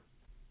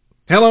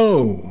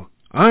Hello,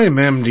 I'm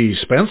MD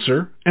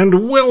Spencer,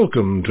 and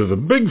welcome to the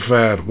Big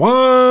Fat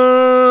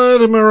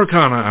Wide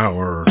Americana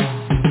Hour.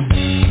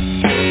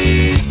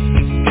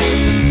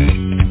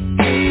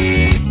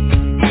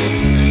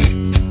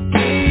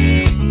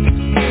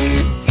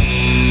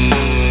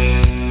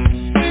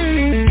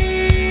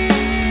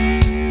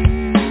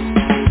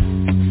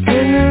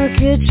 In the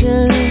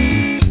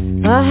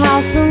kitchen, a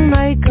house of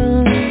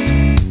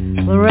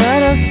Macon,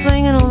 Loretta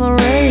singing on the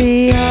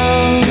radio.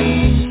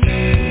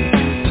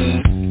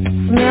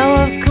 Smell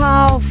of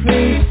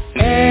coffee,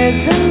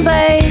 eggs and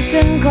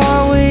bacon,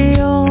 car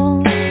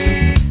wheels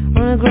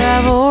on a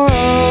gravel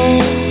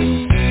road.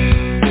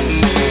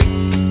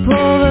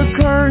 Pull the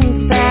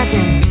curtains back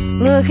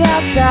and look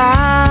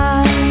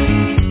outside.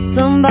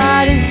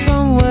 Somebody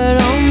somewhere,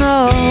 don't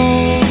know.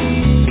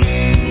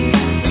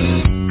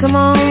 Come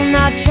on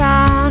now,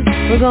 child,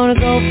 we're gonna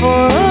go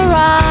for a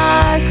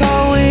ride.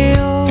 Car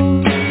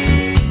wheels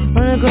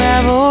on a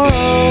gravel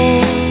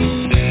road.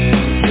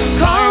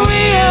 Car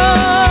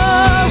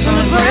wheels on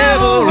a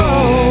gravel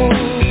road.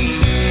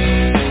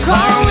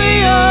 Car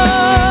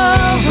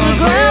wheels on a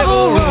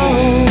gravel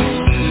road.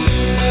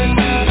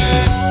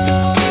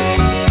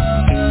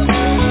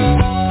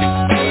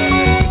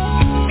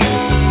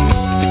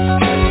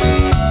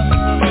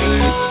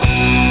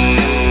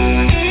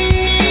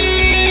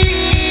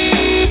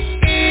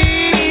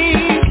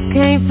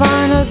 Can't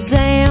find a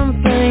damn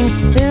thing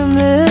in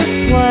this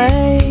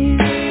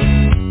place.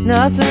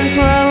 Nothing's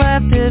where I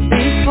left it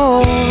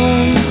before.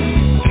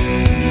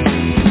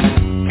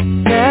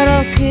 Set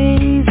of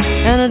keys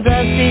and a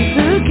dusty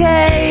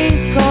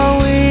suitcase. Car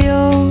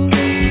wheels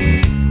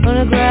on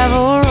a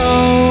gravel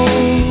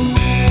road.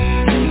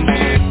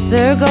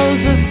 There goes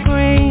the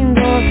screen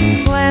door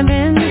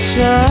slamming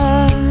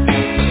shut.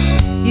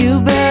 You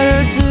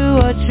better do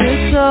what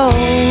you're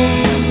told.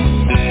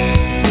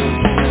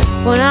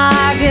 When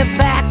I get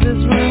back, this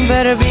room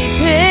better be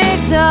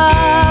picked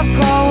up.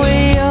 Car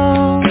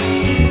wheels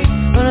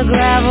on a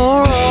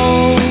gravel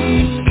road.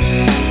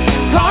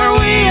 Car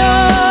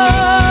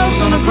wheels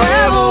on a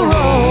gravel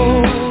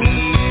road.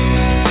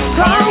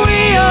 Car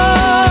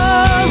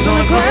wheels on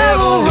a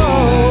gravel road.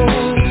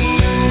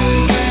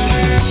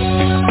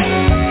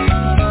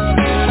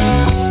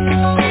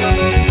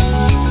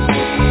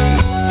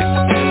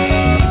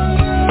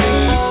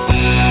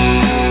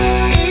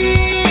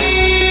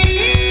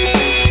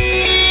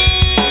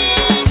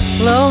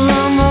 Low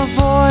hum of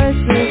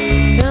voices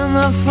in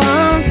the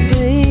front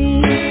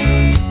seat.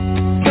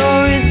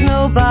 Stories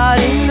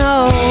nobody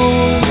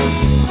knows.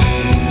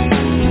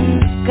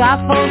 Got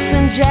folks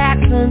in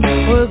Jackson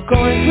we're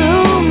going to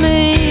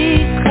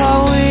meet. Car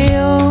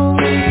wheels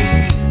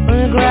on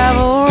a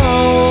gravel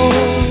road.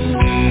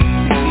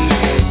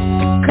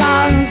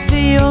 Cotton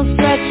fields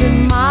stretching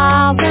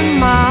miles and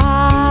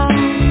miles.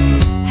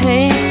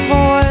 Hank's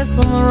voice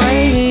on the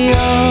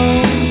radio.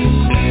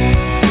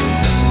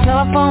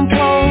 Telephone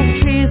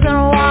poles, trees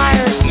and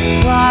wires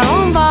slide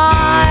on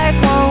by.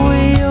 Car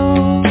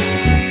wheels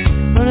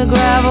on a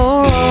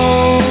gravel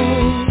road.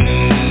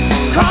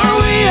 Car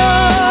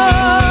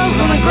wheels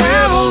on a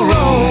gravel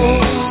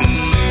road.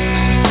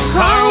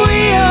 Car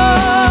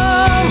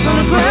wheels on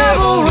a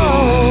gravel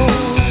road.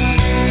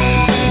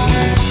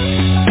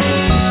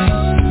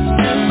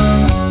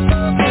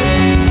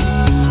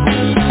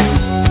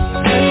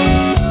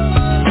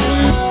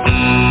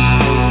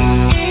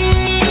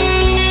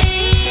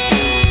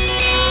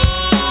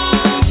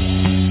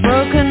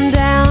 Broken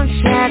down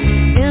shack,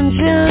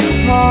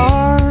 engine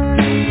part.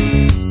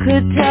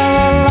 Could tell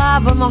a lie,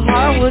 but my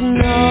heart would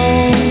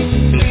know.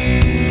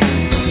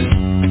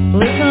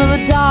 Listen to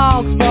the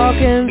dogs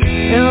barking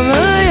in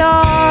the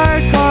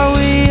yard. Car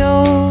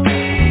wheels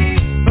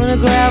on a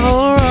gravel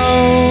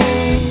road.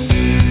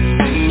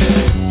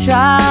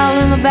 Child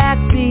in the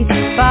backseat,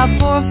 about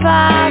 4 or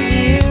 5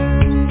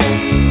 years,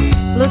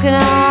 looking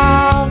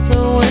out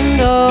the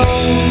window.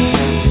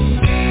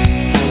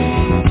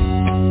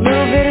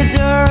 Little bit of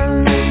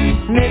dirt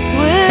mixed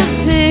with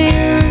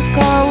tears.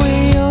 Car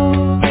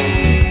wheels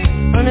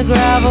on a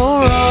gravel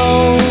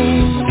road.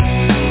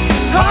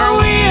 Car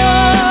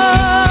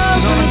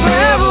wheels on a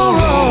gravel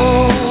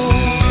road.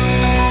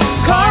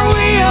 Car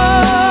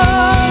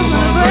wheels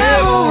on a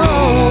gravel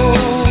road.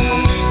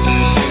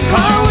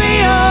 Car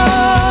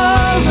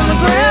wheels on a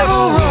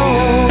gravel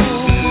road.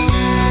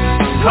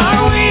 Car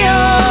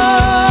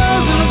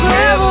wheels on a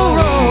gravel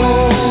road.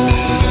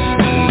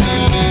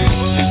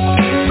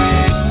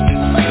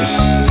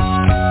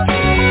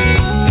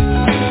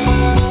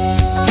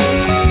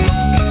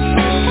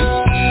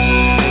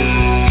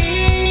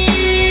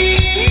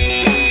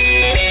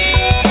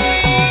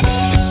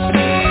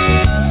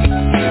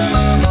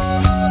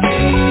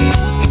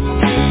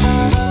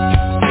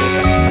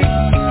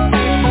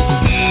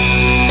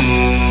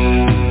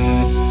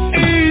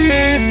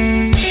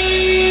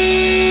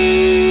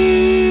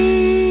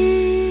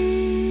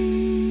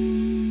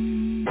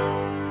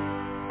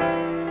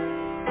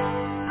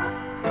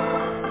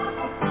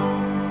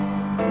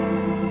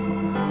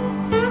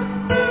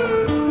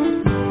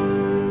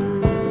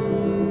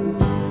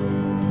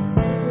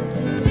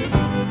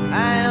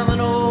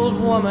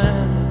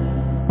 woman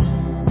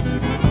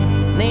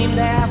named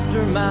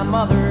after my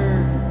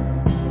mother.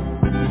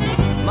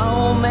 My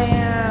old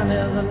man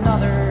is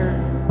another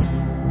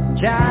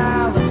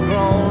child that's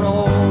grown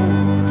old.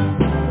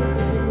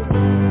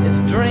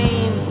 His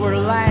dreams were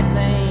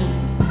lightning,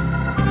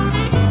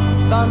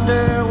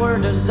 thunder were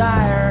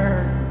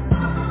desire.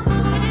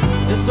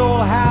 This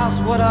old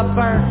house would have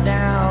burnt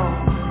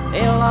down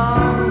a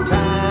long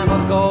time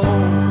ago.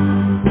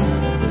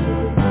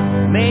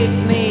 Make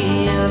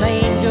me an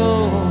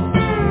angel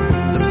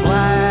that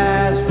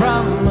flies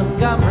from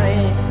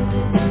Montgomery.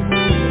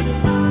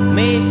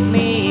 Make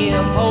me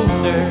a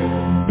poster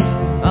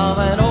of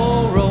an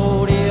old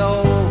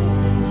rodeo.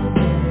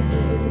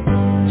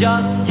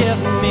 Just give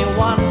me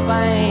one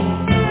thing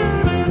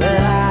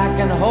that I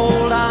can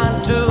hold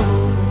on to.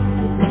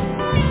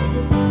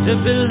 To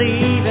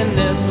believe in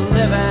this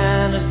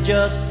living is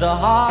just a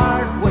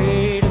hard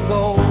way to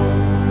go.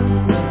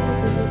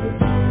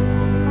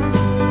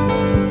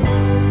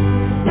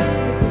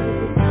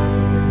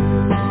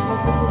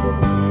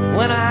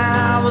 When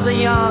I was a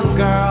young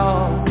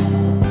girl,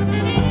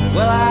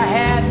 well, I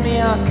had me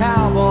a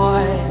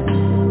cowboy.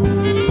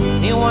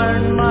 He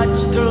weren't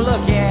much to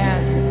look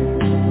at,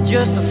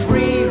 just a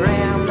free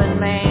rambling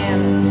man.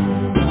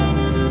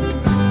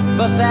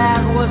 But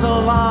that was a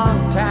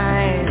long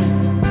time,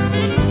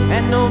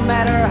 and no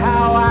matter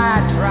how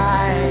I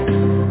tried,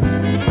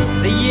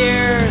 the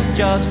years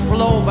just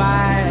flow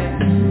by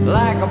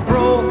like a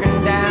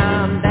broken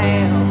down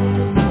dam.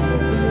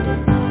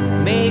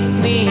 Make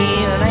me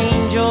an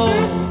angel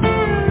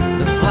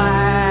that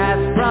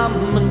flies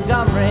from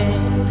Montgomery.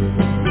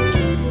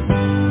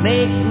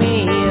 Make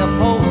me a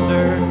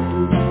poster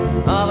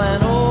of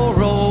an old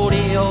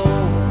rodeo.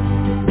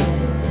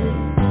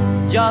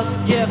 Just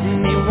give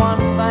me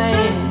one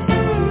thing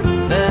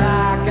that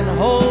I can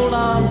hold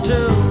on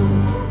to.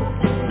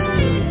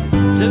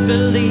 To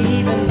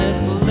believe in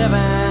this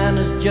living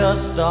is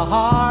just a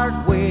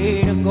hard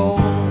way to go.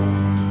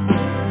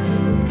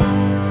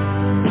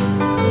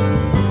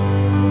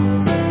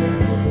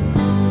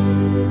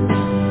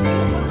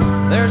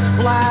 There's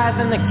flies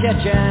in the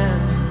kitchen,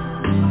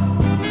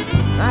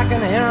 I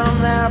can hear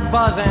them there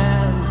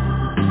buzzing,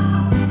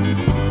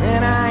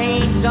 and I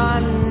ain't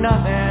done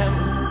nothing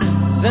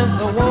since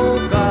I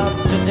woke up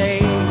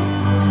today.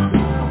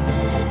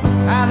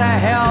 How the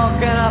hell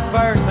can a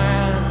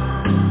person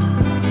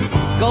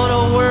go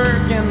to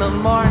work in the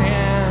morning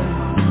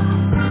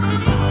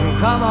and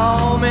come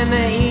home in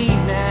the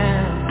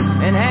evening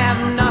and have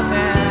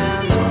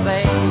nothing to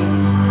say?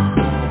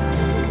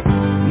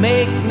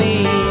 Make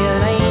me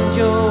an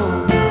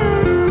angel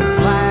that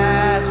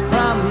flies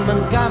from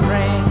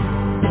Montgomery.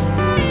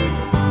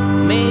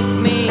 Make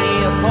me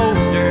a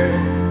poster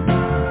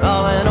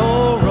of an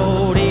old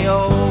rodeo.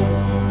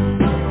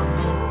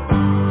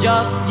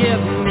 Just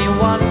give me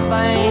one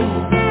thing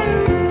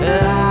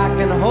that I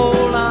can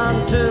hold on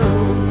to.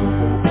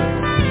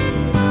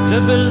 To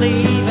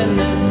believe in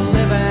this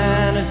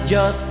living is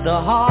just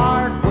a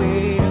hard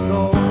way to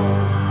go.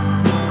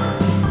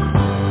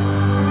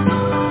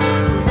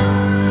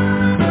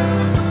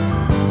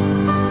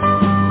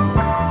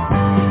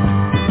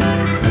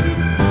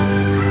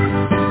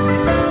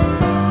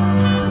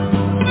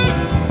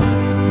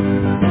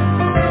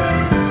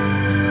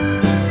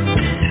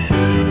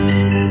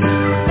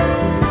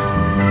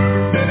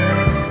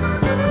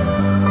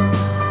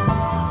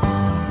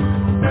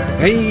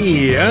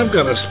 Hey, I've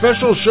got a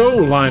special show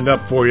lined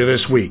up for you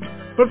this week.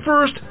 But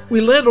first, we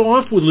led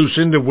off with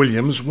Lucinda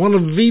Williams, one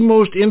of the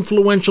most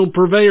influential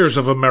purveyors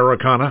of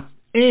Americana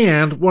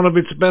and one of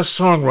its best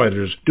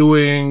songwriters,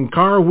 doing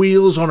Car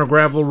Wheels on a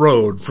Gravel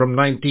Road from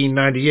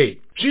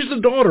 1998. She's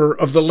the daughter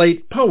of the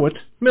late poet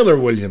Miller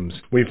Williams.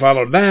 We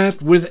followed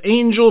that with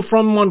Angel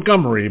from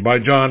Montgomery by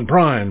John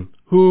Prine,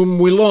 whom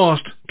we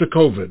lost to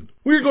COVID.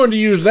 We're going to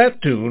use that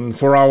tune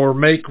for our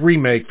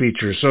Make-Remake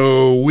feature,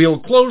 so we'll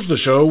close the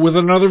show with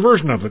another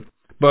version of it.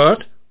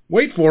 But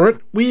wait for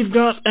it, we've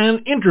got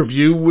an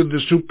interview with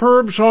the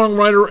superb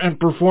songwriter and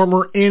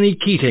performer Annie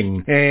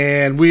Keating,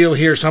 and we'll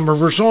hear some of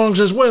her songs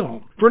as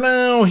well. For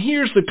now,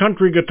 here's the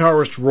country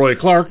guitarist Roy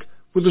Clark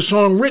with a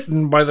song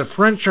written by the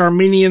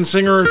French-Armenian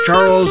singer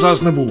Charles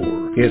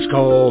Aznavour. It's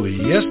called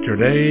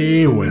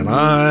Yesterday When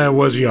I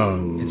Was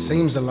Young. It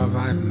seems the love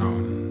I've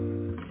known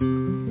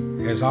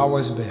has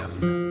always been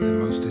the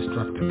most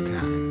destructive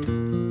kind.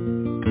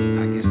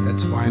 I guess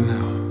that's why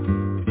now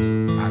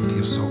I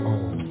feel so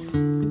old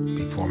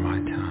before my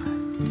time.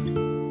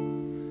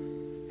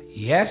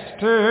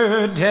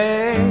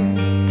 Yesterday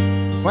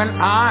when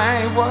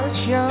I was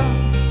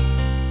young,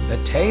 the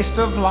taste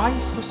of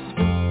life was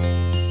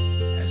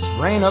sweet as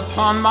rain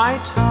upon my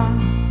tongue.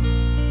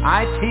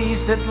 I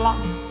teased it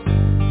long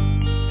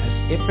as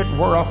if it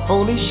were a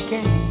foolish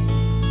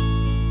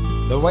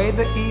game, the way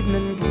the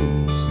evening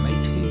breeze may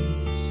tease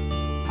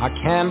a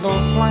candle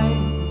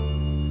flame.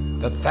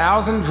 The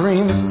thousand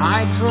dreams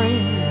I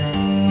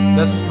dreamed,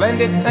 the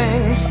splendid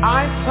things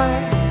I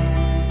planned,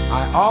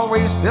 I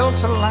always built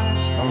to last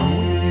on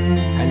wind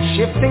and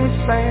shifting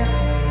sand.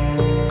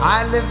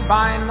 I lived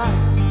by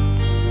night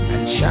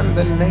and shunned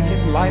the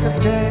naked light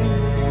of day.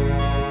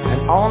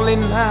 And only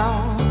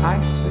now I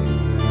see,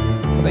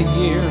 for the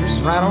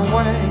years ran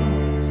away.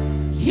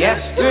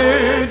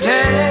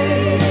 Yesterday,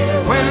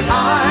 when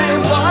I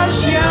was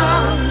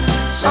young,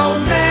 so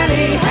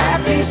many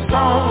happy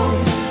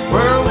songs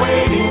were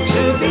waiting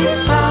to be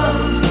sung.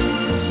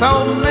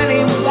 So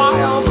many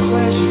wild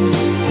pleasures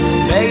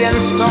lay in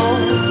store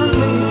for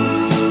me,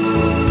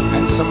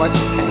 and so much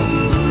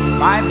pain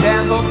my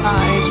dazzled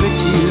eyes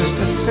refused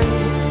to see.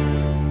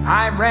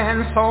 I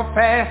ran so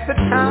fast at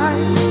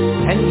time,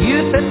 and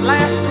youth at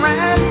last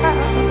ran out.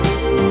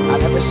 I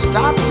never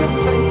stopped to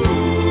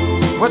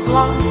think what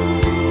life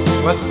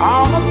was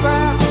all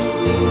about,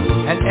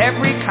 and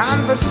every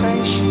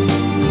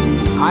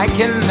conversation I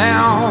can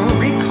now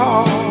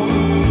recall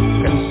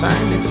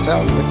concerned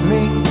itself with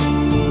me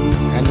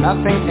and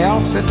nothing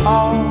else at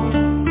all.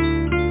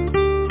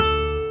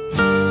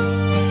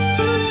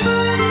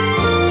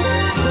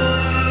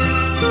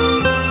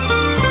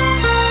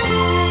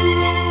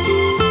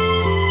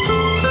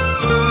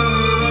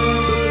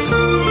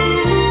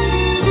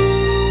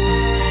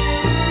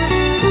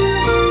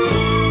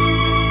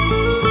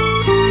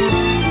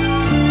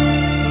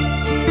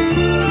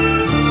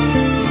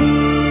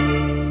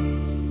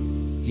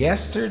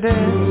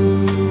 Yesterday,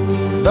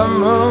 the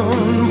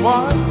moon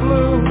was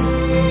blue,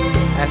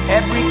 and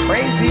every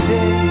crazy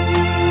day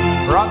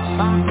brought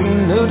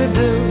something new to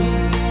do.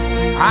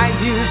 I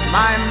used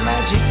my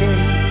magic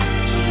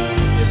age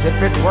as if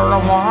it were a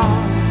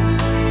wand,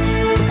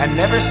 and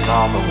never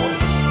saw the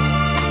world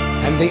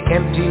and the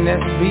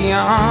emptiness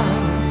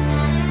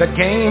beyond. The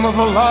game of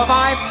love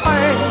I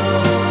played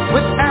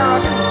with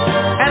arrogance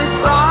and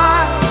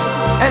pride,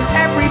 and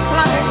every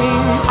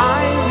flame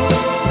I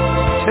lit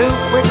too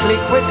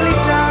quickly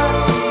died.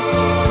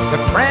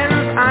 The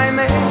friends I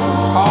made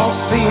all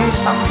seem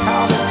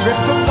somehow to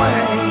drift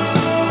away,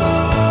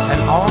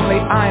 and only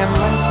I am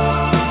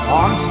left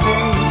on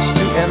stage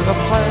to end the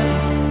play.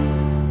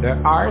 There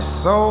are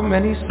so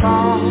many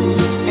songs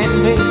in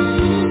me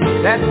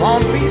that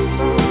won't be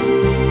sung.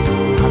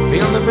 I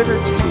feel the bitter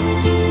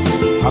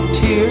taste of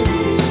tears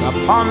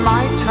upon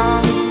my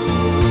tongue.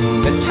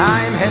 The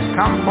time has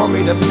come for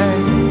me to pay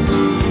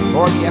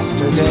for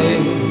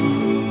yesterday,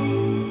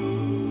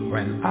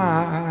 when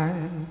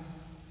I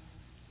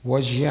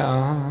was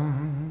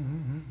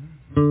young.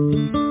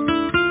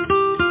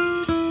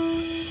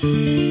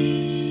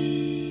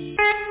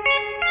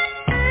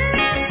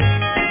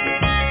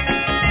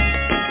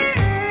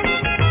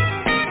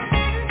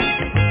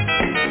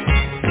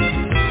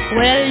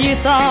 Well, you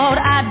thought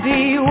I'd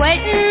be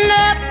waiting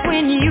up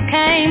when you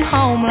came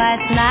home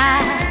last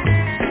night.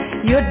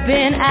 You'd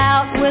been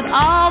out with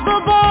all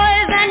the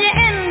boys and you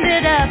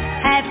ended up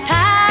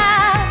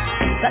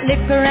half-tied. But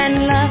liquor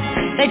and love,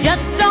 they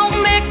just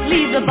don't mix,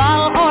 leave the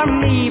ball or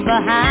me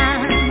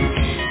behind.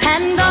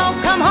 And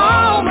don't come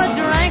home a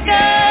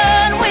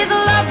drinking with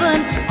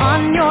lovin'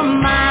 on your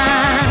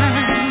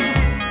mind.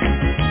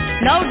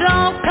 No,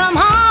 don't come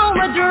home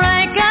a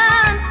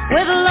drinking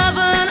with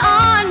lovin'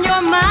 on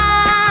your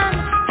mind.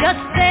 Just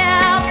stay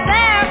out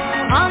there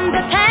on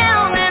the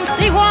town and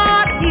see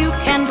what you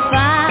can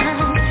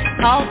find.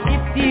 'Cause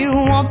if you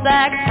want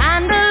that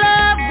kind of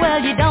love, well,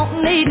 you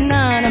don't need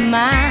none of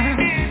mine.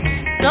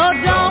 So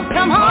don't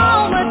come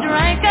home a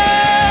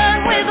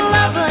drinking with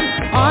lovin'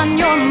 on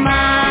your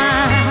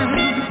mind.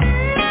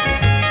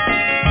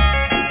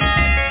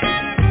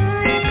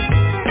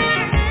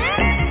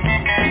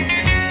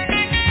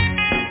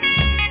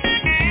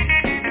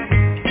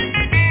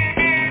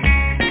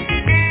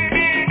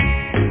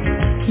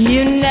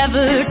 You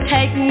never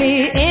take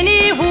me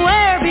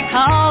anywhere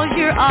because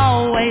you're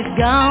always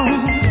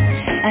gone.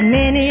 And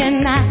many a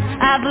night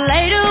I've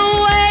laid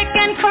awake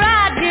and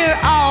cried here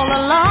all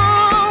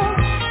alone.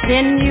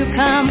 Then you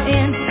come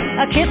in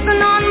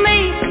a-kissing on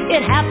me,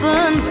 it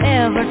happens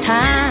every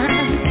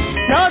time.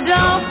 No,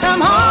 don't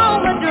come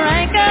home a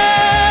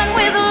drinking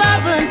with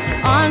lovin'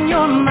 on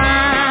your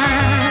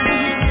mind.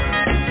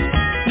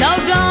 No,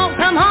 don't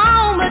come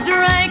home a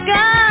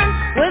drinking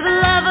with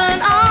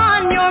lovin'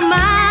 on your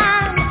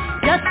mind.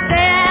 Just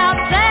stay out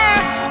there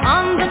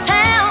on the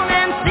town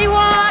and see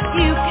what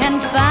you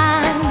can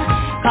find.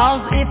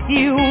 'Cause if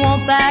you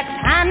want that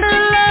kind of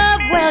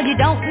love, well, you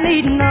don't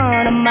need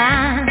none of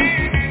mine.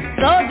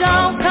 So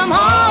don't come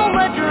home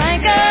a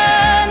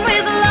drinking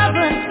with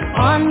lovin'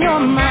 on your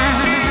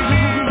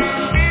mind.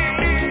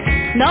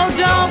 No,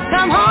 don't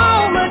come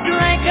home a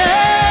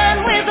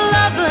drinking with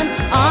lovin'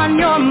 on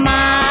your mind.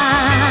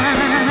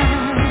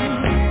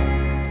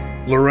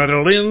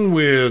 Loretta Lynn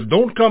with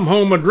Don't Come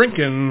Home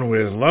a-Drinkin'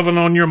 with Lovin'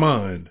 on Your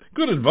Mind.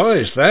 Good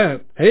advice,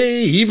 that.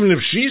 Hey, even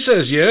if she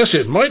says yes,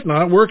 it might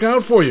not work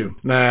out for you.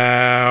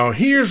 Now,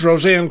 here's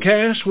Rosanne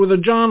Cash with a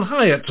John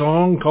Hyatt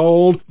song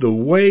called The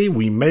Way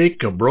We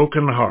Make a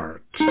Broken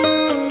Heart.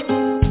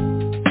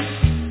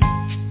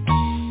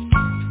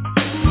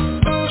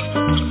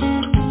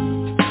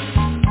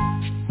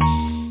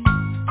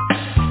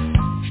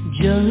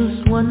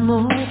 Just one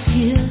more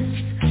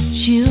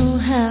kiss, she'll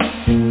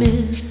have to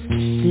miss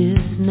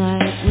this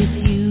night with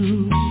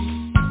you.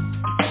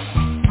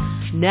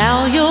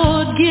 Now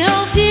you're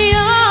guilty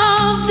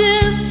of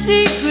this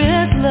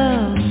secret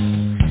love,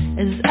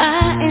 as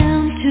I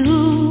am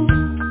too.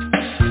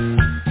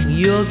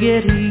 You're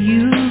getting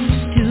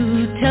used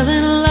to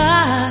telling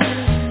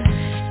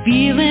lies,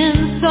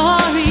 feeling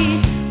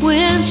sorry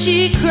when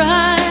she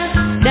cries.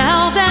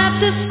 Now that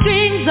the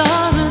strings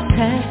are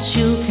attached,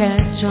 you'll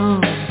catch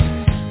on.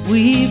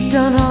 We've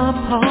done our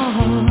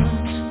part.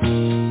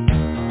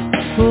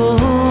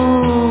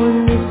 Oh,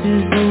 and this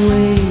is the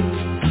way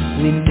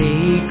we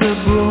make a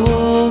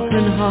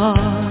broken heart.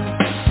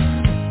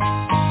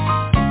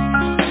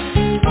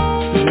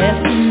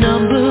 Lesson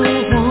number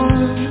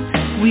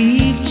 1,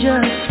 we've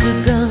just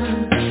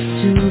begun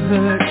to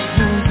hurt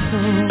her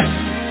soul.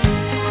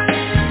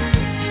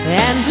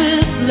 And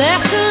with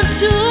lesson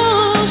 2,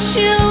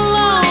 she'll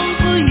long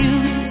for you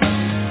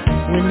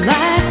when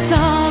lights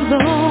are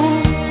low.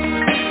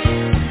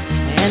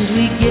 And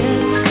we get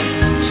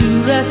to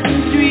lesson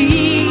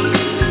 3,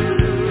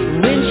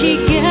 when she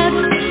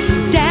gets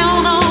down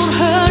on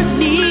her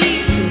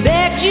knees,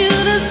 begs you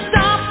to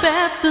stop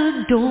at the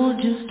door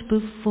just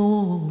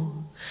before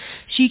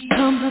she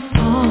comes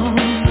apart.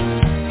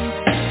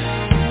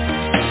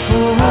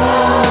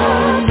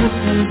 Oh, this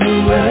is the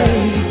way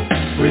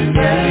we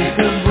make a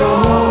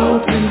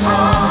broken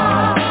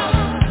heart.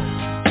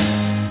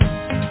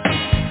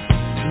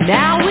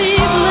 Now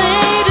we've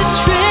laid a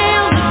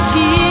trail of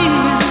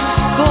tears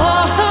for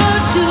her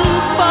to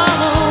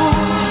follow,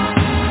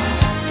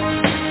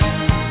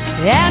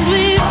 and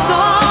we've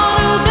thought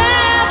of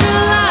every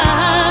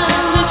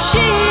line that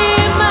she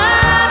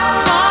might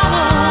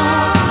follow.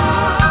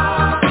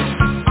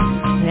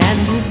 And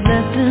with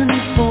lesson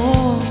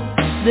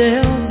 4,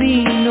 there'll be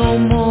no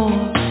more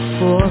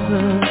for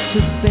her to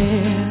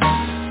bear.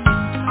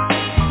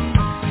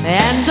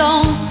 And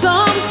on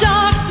some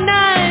dark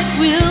night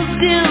we'll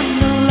dim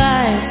the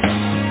light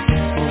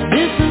on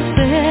this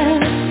affair,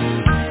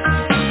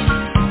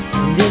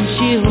 and then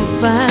she'll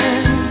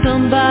find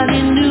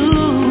somebody new,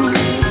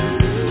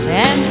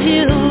 and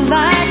he'll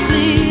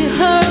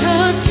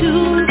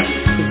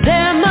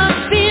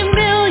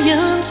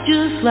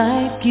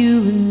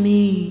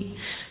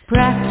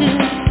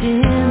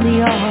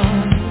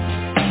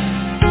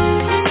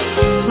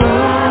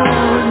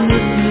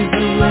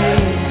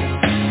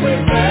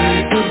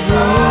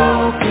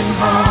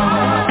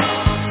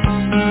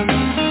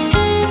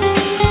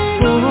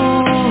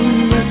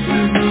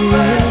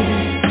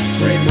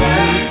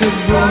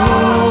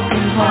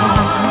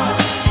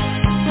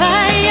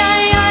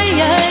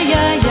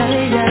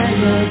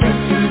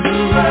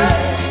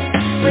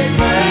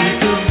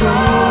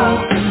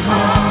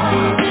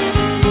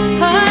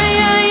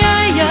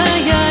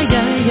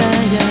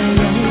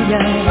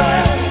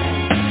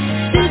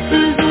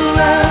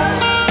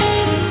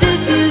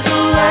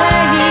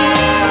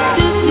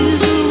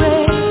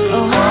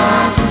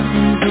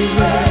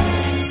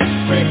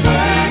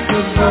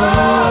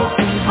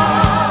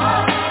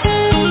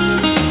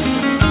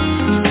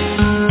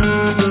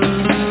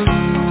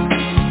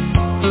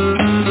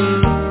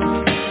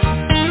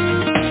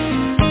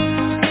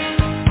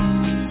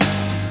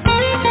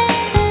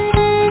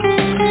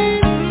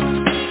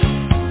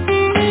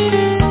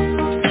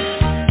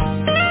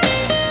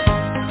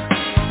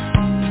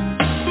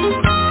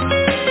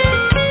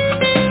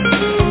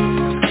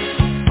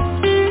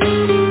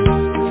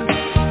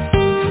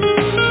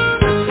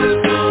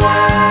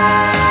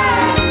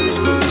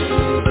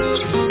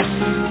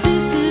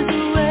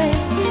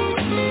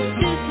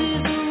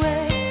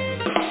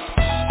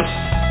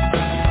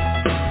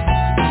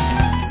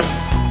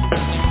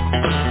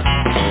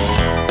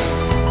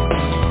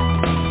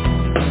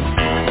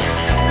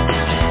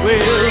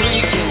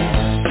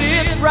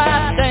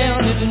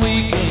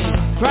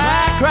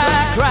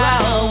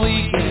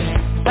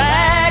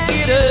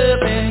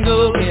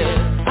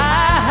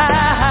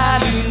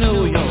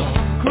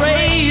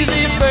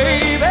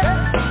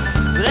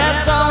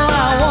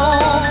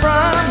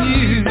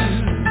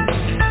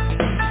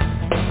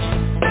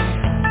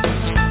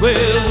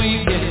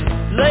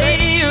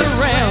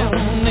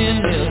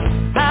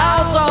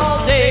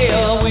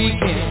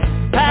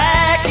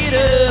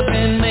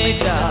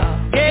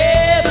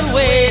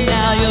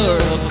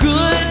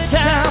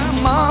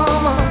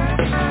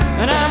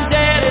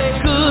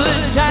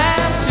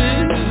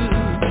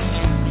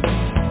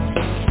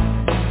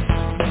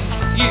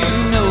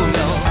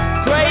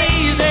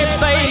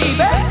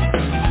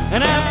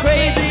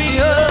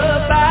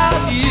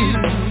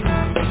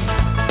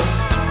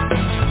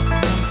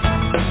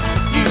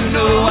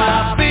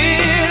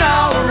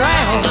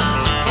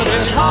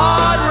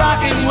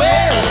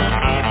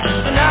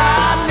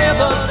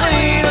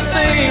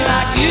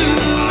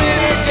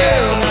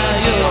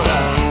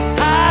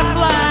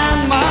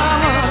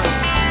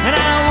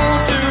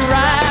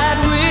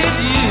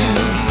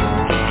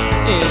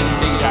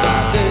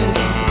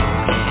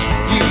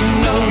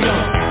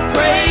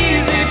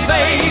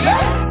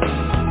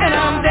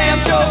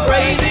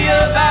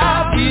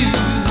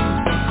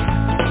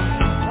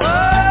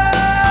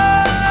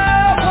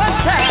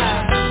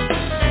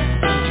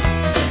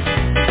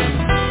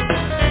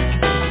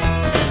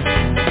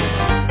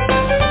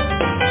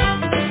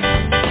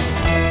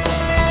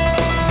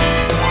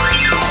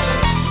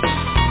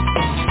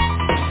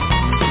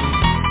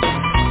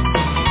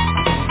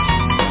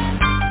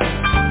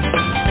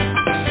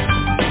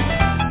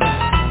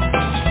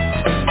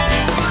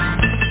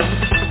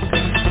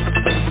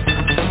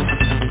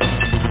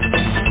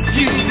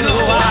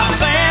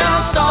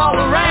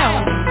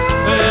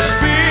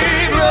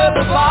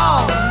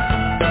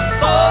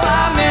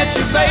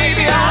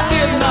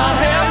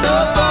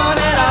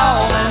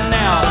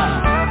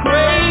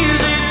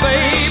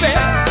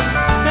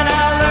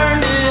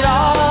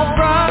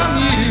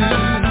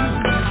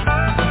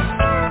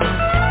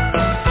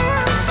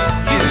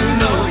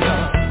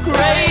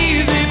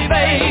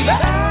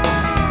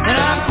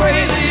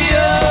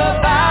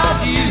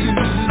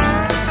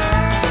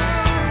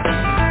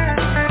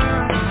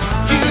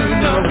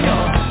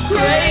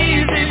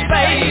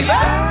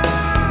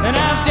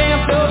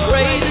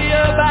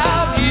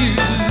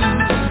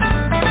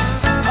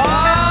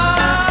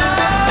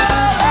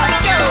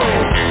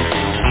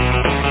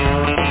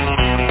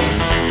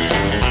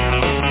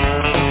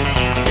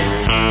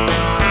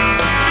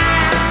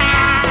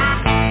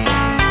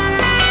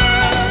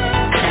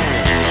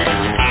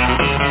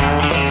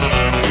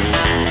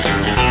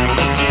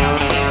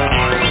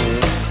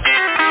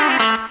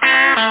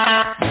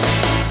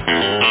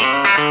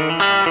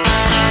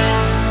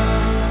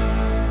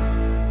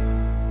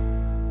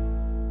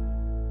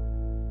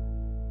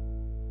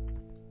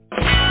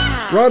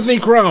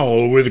Rodney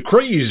Crowell with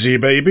Crazy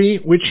Baby,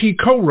 which he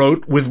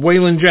co-wrote with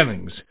Waylon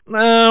Jennings.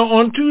 Now,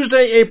 on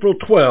Tuesday, April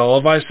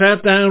 12, I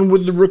sat down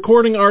with the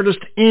recording artist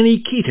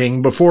Annie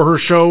Keating before her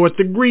show at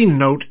the Green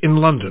Note in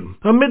London.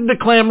 Amid the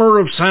clamor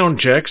of sound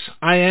checks,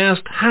 I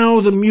asked how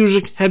the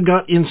music had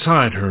got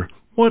inside her,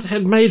 what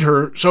had made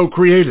her so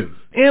creative.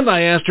 And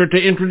I asked her to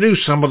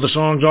introduce some of the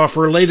songs off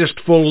her latest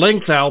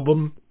full-length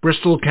album,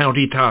 Bristol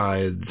County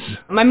Tides.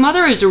 My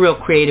mother is a real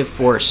creative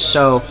force,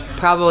 so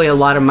probably a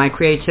lot of my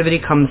creativity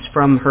comes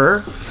from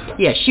her.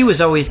 Yeah, she was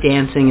always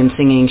dancing and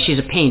singing. She's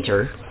a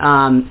painter,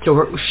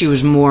 so she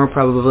was more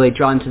probably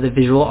drawn to the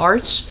visual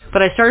arts.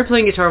 But I started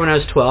playing guitar when I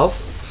was 12.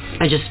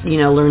 I just,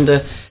 learned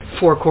the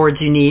 4 chords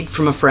you need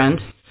from a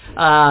friend,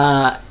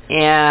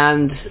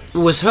 and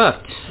was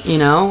hooked,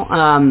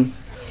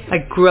 I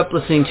grew up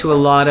listening to a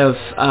lot of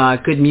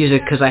good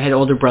music because I had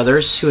older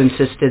brothers who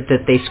insisted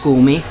that they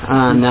school me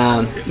on,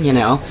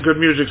 Good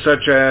music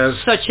such as?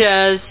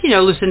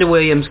 Lucinda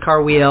Williams,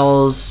 Car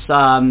Wheels,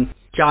 John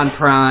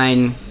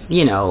Prine,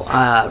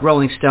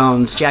 Rolling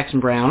Stones,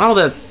 Jackson Brown, all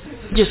the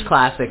just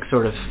classic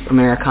sort of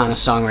Americana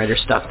songwriter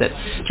stuff that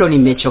Joni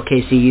Mitchell,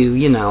 KCU,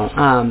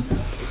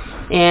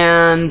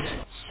 And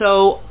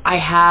so I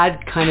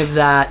had kind of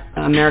that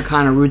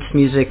Americana roots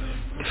music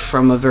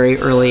from a very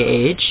early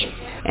age.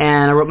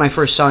 And I wrote my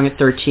first song at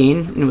 13,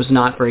 and it was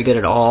not very good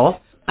at all.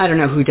 I don't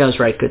know who does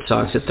write good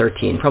songs at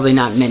 13. Probably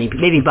not many,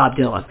 maybe Bob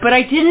Dylan. But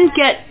I didn't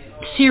get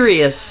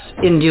serious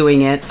in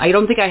doing it. I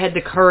don't think I had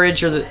the courage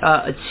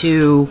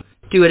to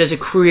do it as a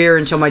career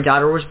until my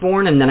daughter was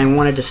born, and then I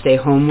wanted to stay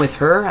home with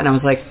her. And I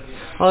was like,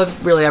 all I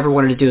really ever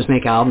wanted to do is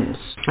make albums.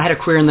 I had a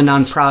career in the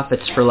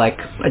nonprofits for like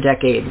a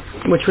decade,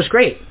 which was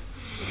great.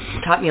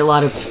 It taught me a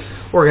lot of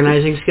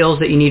organizing skills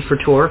that you need for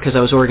tour, because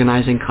I was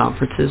organizing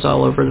conferences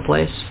all over the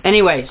place.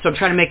 Anyway, so I'm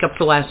trying to make up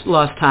for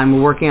lost time.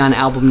 We're working on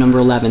album number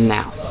 11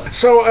 now.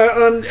 So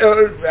on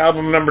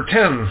album number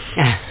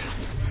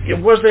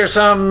 10, was there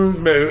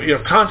some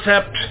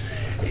concept,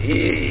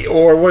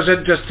 or was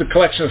it just a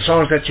collection of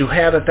songs that you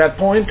had at that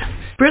point?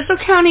 Bristol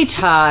County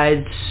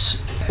Tides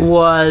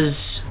was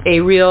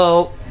a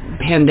real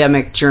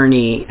pandemic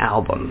journey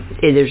album.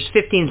 There's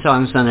 15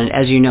 songs on it,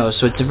 as you know,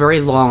 so it's a very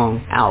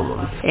long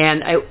album.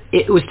 And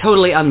it was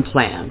totally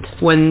unplanned.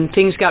 When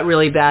things got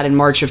really bad in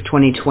March of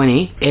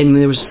 2020, and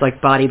there was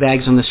like body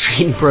bags on the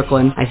street in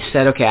Brooklyn, I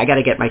said, okay, I got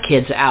to get my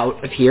kids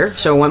out of here.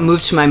 So I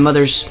moved to my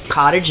mother's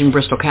cottage in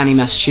Bristol County,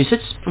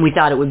 Massachusetts. And we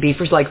thought it would be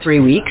for like 3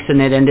 weeks,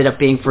 and it ended up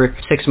being for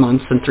 6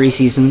 months and 3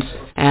 seasons.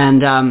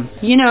 And,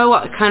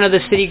 kind of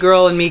the city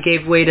girl in me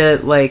gave way to,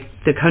 like,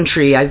 the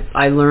country.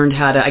 I learned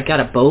how to, I got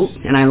a boat,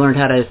 and I learned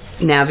how to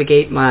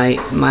navigate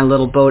my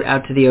little boat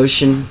out to the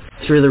ocean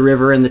through the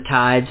river and the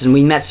tides. And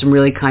we met some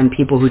really kind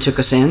people who took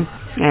us in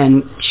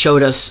and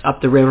showed us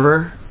up the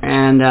river.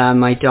 And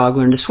my dog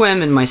learned to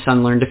swim, and my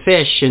son learned to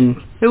fish. And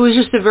it was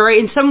just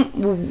in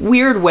some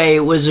weird way,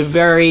 it was a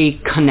very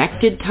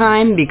connected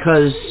time,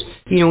 because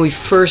we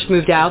first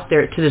moved out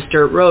there to this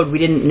dirt road. We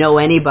didn't know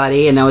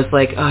anybody, and I was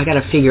like, I got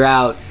to figure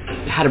out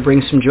how to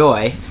bring some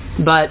joy.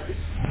 But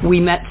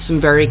we met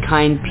some very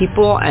kind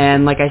people,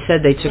 and like I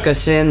said, they took us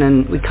in,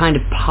 and we kind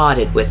of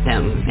potted with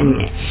them.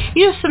 And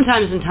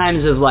sometimes in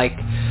times of like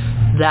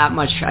that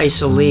much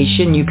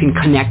isolation, you can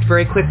connect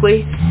very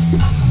quickly.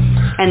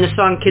 And the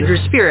song Kindred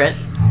Spirit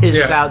is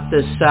about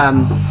this,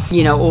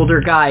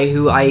 older guy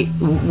who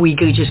we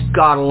just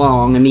got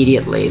along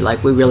immediately.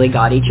 Like, we really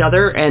got each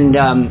other. And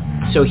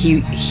so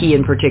he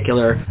in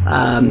particular,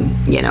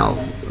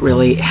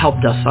 really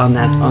helped us on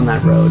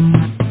that road.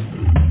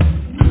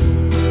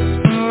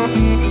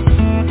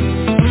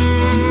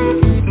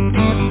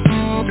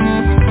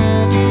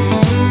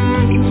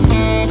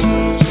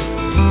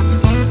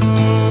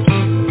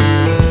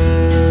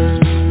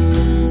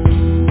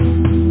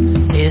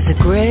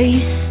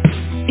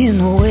 In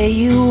the way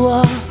you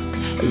walk,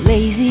 a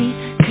lazy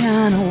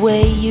kind of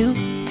way you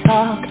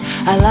talk.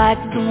 I like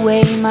the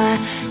way my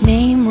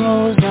name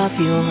rolls off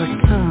your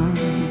tongue.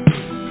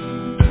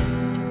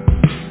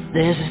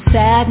 There's a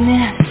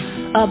sadness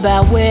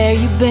about where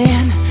you've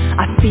been.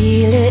 I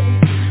feel it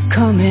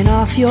coming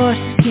off your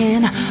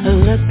skin. A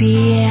look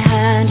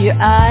behind your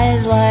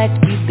eyes like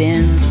you've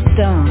been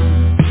stung.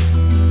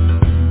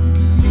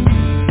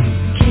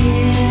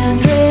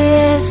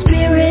 Kindred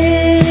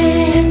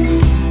spirit,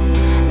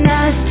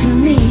 nice to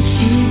meet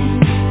you.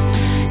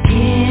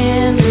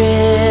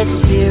 Kindred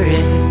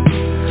spirit,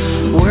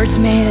 words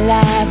may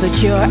lie, but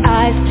your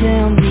eyes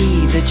tell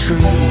me the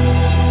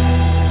truth.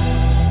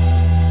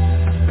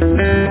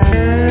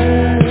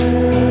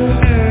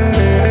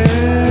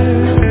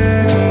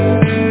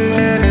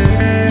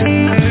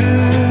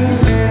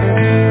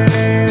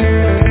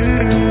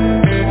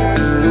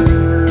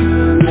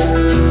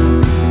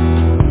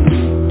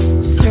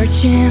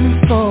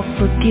 Searching for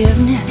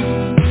forgiveness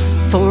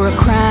for a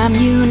crime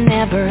you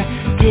never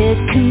did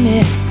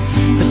commit,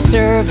 but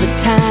serve the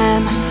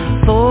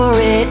time for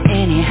it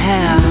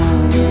anyhow.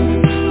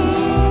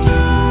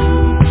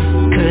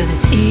 'Cause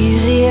it's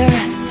easier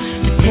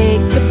to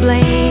take the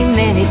blame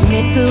than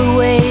admit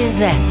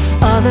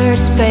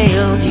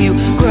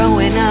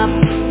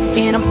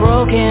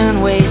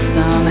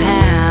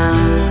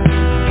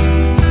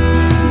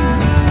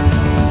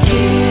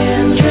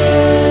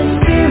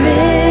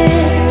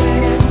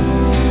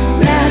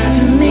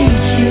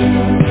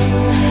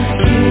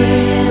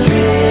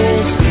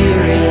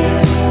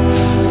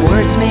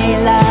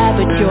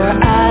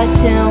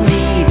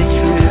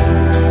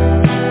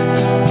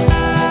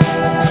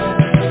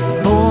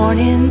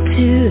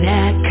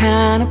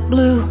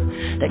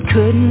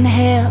couldn't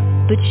help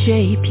but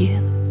shape you.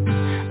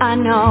 I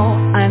know,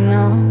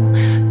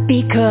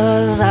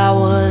 because I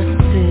was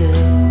too.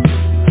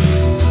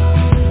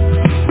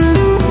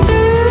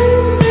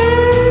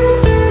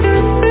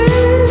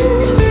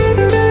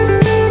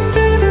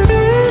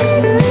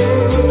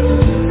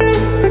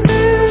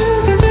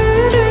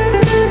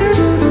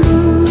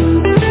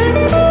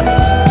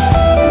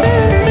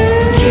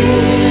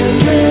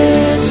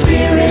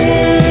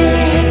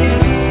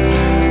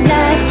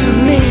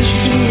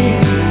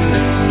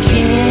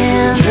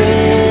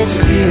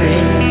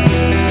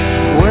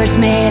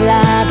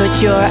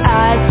 Your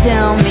eyes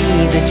tell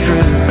me the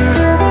truth.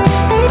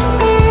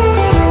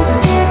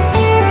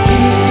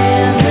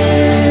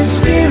 Kindred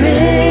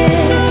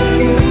spirit,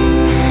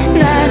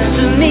 nice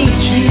to meet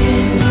you.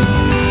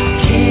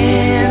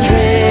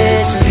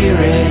 Kindred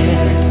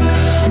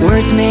spirit,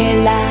 words may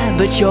lie,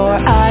 but your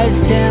eyes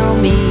tell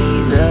me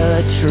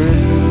the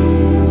truth.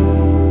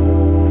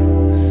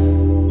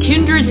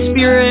 Kindred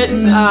spirit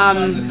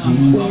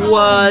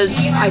was,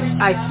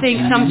 I think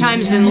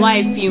sometimes in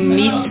life you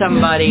meet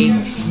somebody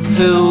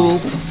who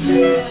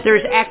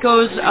there's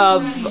echoes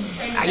of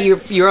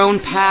your own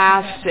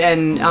past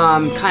and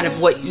kind of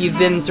what you've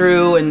been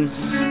through,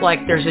 and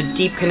like there's a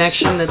deep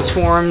connection that's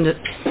formed.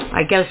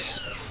 I guess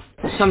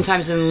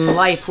sometimes in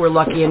life we're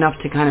lucky enough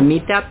to kind of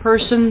meet that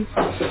person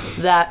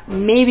that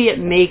maybe it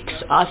makes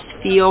us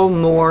feel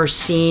more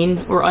seen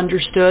or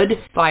understood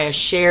by a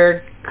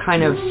shared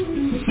kind of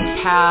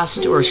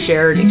past or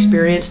shared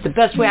experience. The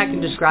best way I can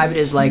describe it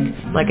is like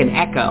an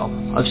echo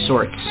of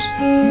sorts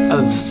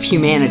of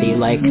humanity.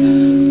 Like,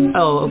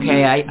 oh,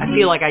 okay, I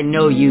feel like I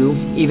know you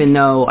even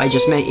though I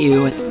just met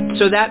you.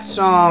 So that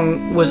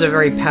song was a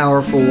very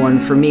powerful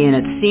one for me, and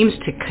it seems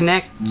to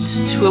connect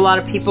to a lot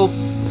of people.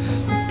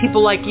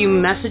 People like you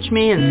message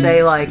me and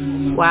say like,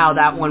 wow,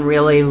 that one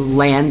really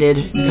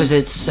landed, because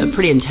it's a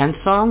pretty intense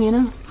song, you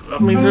know? I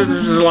mean, there's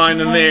a line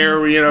in there,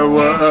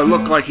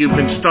 look like you've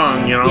been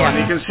stung, Yeah. and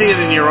you can see it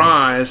in your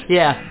eyes.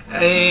 Yeah.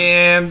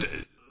 And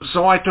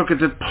so I took it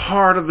that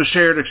part of the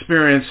shared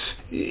experience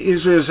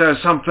is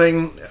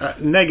something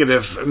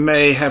negative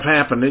may have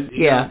happened.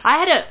 Yeah. I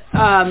had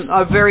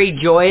a very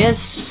joyous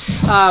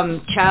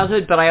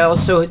childhood, but I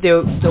also,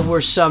 there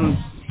were some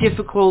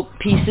difficult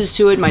pieces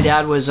to it. My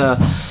dad was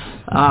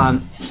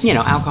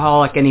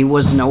alcoholic, and he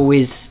wasn't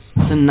always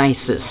the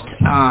nicest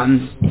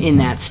in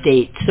that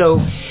state.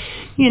 So,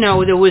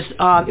 there was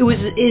it was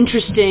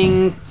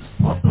interesting.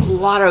 A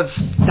lot of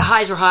the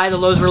highs were high, the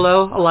lows were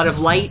low. A lot of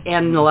light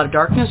and a lot of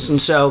darkness, and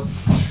so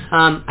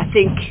I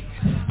think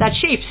that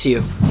shapes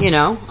you,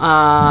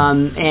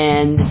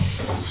 and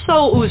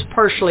so it was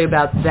partially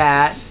about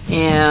that,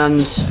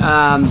 and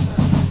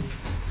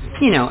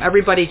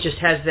everybody just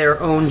has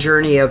their own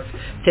journey of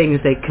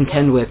things they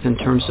contend with in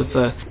terms of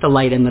the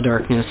light and the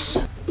darkness.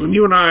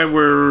 You and I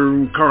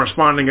were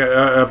corresponding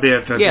a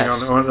bit Yes.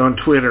 on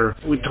Twitter.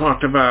 We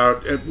talked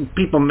about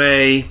people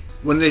may,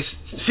 when they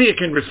see a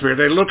kindred spirit,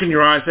 they look in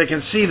your eyes, they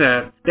can see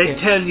that. They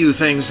tell you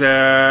things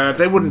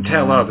they wouldn't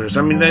tell others.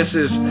 I mean, this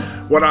is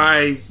what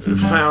I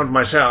found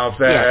myself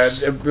that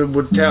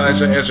would tell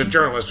as a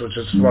journalist, which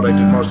is what I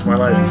did most of my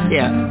life.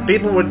 Yeah.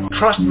 People would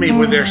trust me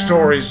with their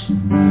stories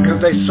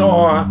because they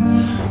saw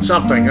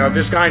something.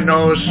 This guy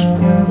knows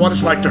what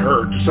it's like to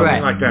hurt,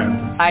 something like that.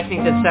 I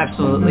think that's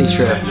absolutely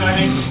true.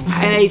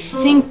 And I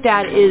think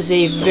that is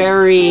a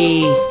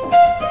very...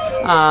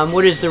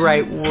 what is the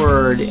right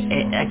word?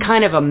 A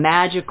kind of a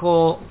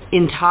magical,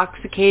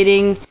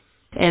 intoxicating,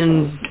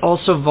 and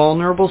also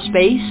vulnerable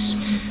space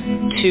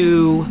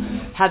to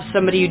have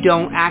somebody you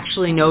don't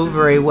actually know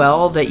very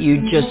well that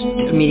you just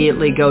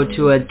immediately go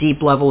to a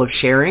deep level of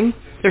sharing.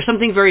 There's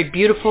something very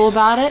beautiful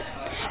about it,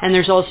 and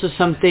there's also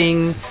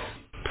something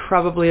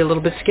probably a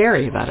little bit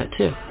scary about it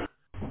too.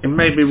 And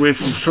maybe we've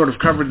sort of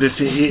covered this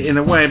in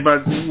a way,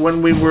 but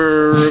when we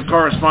were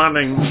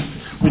corresponding,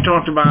 we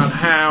talked about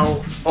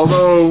how,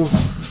 although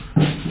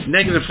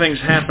negative things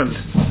happened,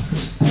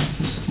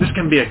 this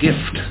can be a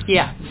gift.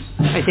 Yeah,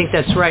 I think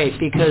that's right,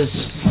 because,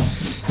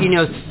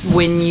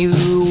 when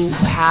you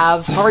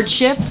have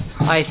hardship,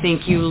 I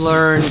think you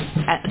learn,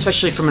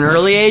 especially from an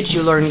early age,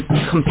 you learn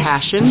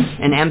compassion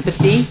and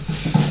empathy,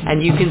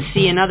 and you can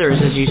see in others,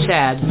 as you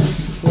said,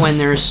 when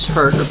there's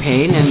hurt or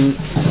pain, and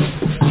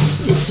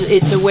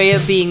it's a way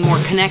of being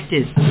more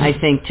connected, I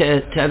think,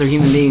 to other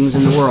human beings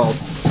in the world.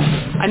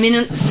 I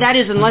mean, that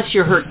is unless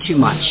you're hurt too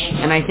much.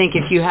 And I think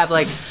if you have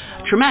like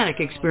traumatic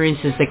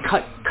experiences that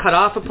cut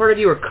off a part of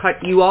you or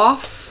cut you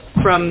off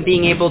from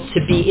being able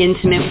to be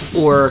intimate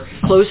or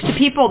close to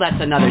people,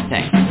 that's another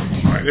thing.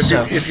 Right.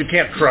 If you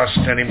can't trust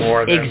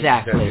anymore, then...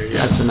 Exactly.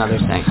 That's another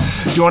thing.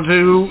 Do you want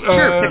to...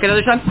 Sure, pick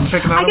another song?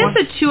 Pick another one? I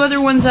guess the two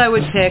other ones I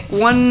would pick,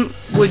 one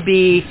would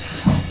be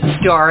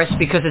Doris,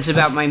 because it's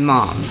about my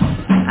mom.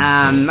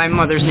 My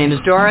mother's name is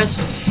Doris,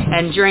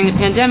 and during the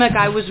pandemic,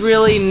 I was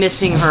really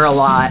missing her a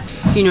lot.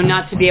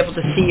 Not to be able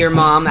to see your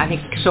mom. I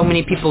think so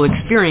many people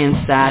experience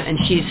that, and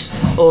she's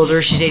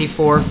older, she's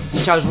 84,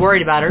 so I was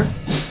worried about her.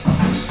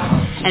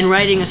 And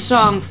writing a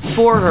song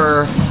for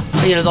her,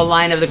 the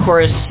line of the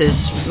chorus is,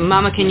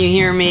 Mama, can you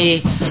hear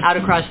me? Out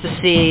across the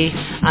sea,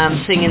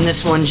 I'm singing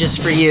this one just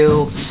for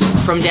you.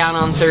 From down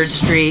on 3rd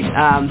Street,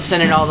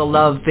 sending all the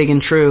love, big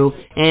and true.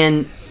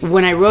 And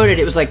when I wrote it,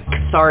 it was like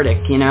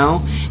cathartic, and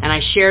I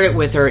shared it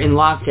with her in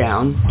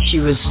lockdown. She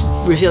was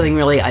feeling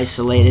really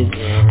isolated,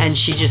 and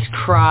she just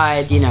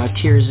cried,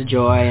 tears of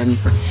joy. And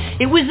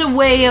it was a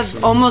way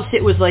of, almost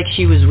it was like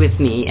she was with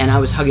me, and I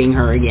was hugging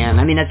her again.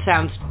 I mean,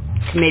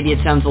 maybe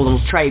it sounds a little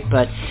trite,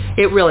 but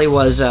it really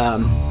was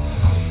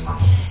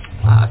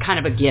kind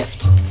of a gift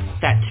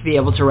to be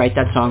able to write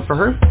that song for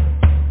her.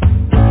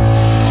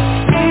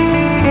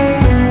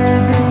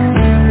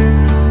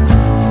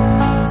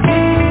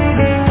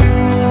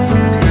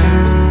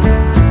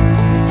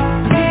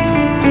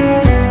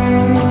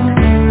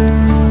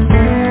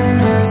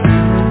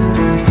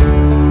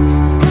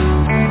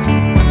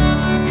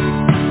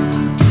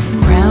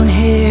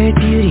 Brown-haired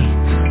beauty,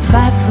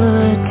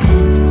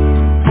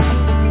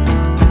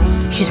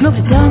 5'10". She smokes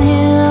a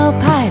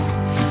Dunhill pipe,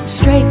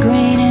 straight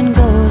green and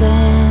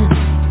golden,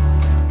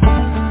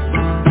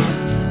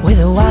 with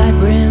a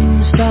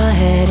wide-brimmed straw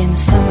hat in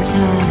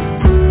summertime.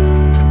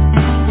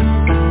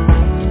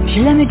 She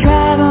let me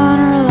drive on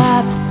her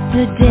lap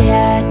the day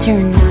I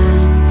turned 9.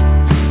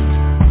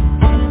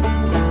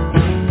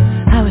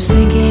 I was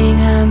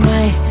thinking I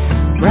might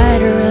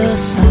write her a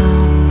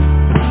song,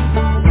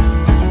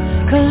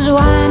 'cause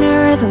why on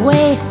earth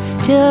wait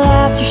till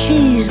after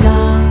she's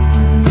gone?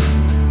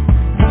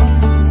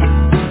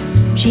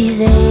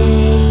 She's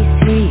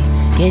 83,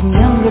 getting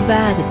younger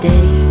by the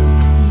day.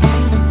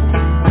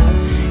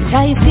 It's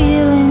how you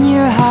feel in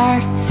your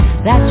heart,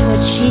 that's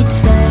what she'd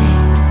say.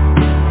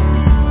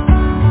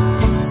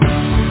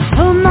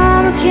 Oh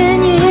mama,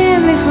 can you hear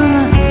me from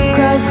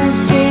across the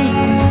street?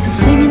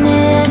 I'm singing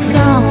this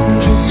song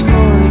just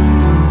for you.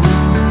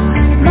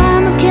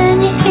 Mama,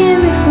 can you hear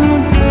me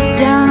from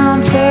down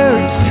on 3rd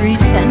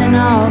Street, sending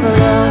all the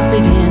love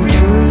big and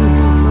true?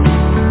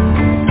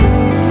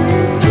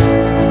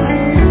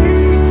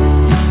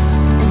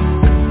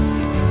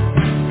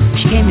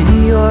 She came to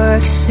New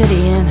York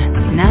City in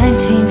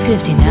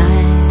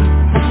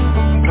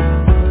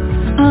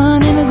 1959,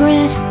 an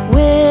immigrant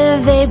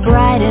with a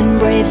bright and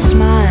brave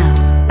smile,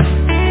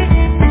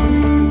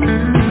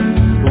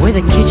 with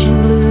a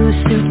kitchen blue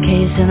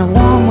suitcase and a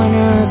warm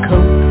winter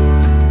coat.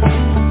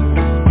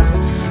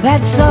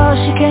 That's all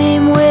she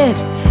came with,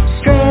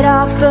 straight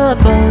off the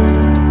boat.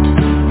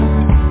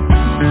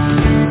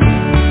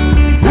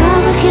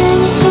 Mama,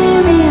 can you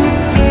hear me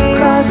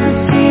across the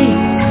street,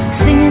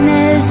 singing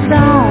this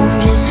song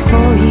just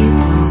for you?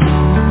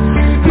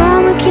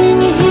 Mama,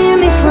 can you hear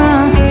me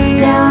from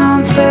down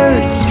on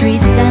 3rd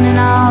Street, sending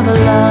all the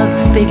love,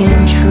 big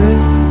and true?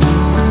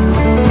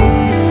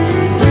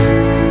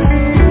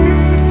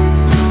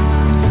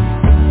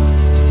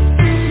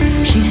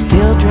 She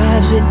still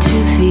drives with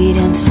 2 feet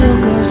and still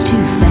goes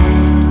too fast.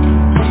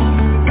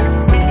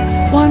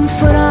 1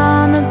 foot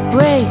on the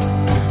brake,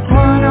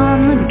 1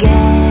 on the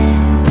gas.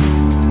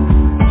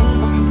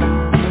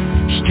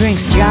 She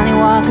drinks Johnny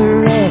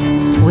Walker Red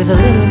with a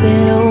little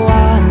bit of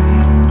water.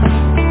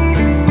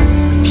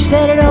 She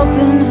said it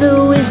opens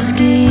the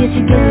whiskey if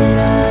you give it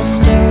a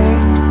stir.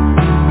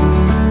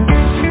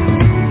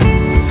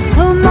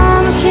 Oh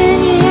mama,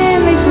 can you hear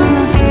me from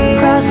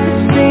across the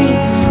street?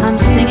 I'm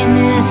singing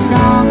this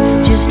song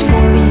just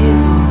for you.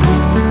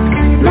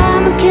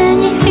 Mama,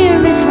 can you hear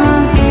me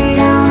from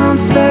down on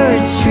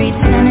 3rd Street,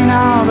 sending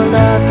all the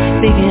love,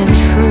 big and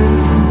true?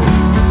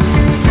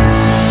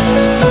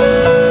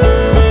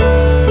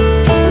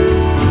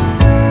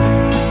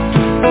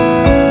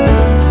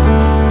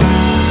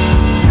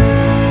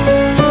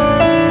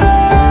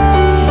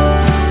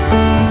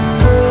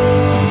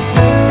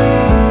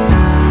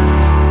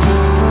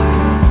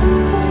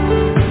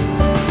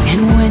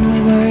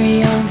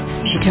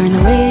 Turn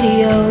the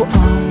radio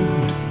on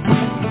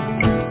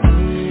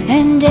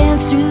and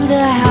dance through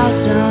the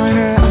house on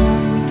her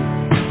own.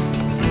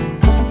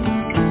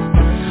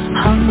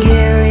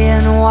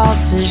 Hungarian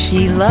waltzes,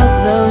 she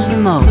loved those the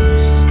most.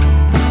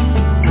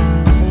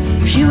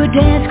 She would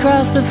dance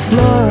across the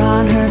floor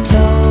on her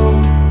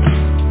toes,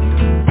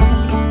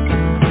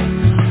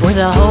 with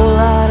a whole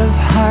lot of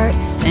heart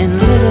and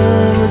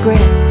little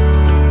regret.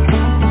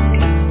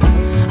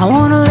 I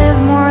wanna live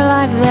more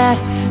like that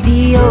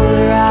the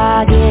older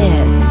I get.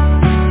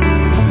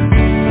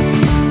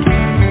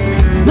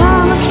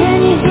 Mama,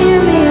 can you hear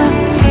me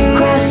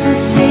across the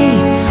sea?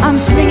 I'm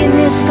singing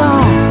this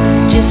song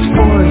just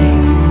for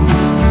you.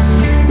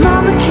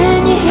 Mama,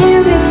 can you hear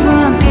me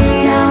from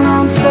down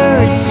on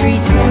 3rd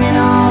Street, sending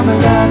all the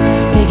love,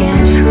 big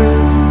and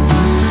true?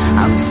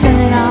 I'm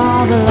sending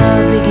all the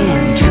love, big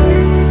and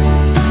true.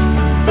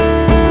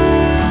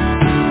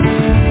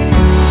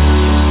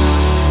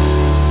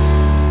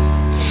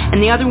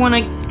 And the other one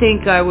I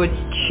think I would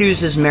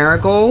choose is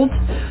Marigold,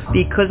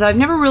 because I've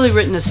never really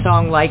written a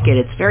song like it.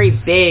 It's very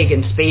big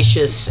and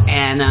spacious,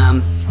 and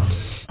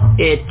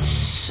it's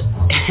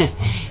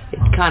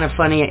kind of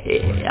funny.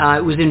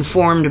 It was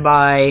informed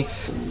by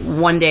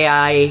one day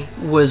I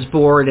was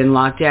bored in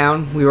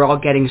lockdown. We were all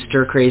getting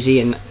stir crazy,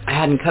 and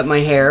hadn't cut my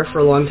hair for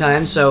a long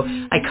time, so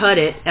I cut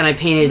it and I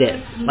painted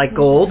it like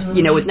gold,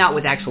 not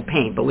with actual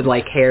paint, but with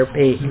like hair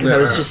paint, because I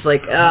was just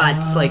like,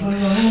 it's like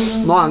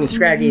long and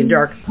scraggy and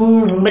dark.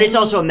 But it's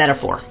also a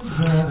metaphor,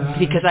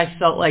 because I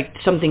felt like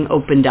something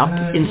opened up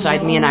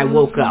inside me and I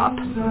woke up,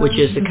 which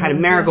is the kind of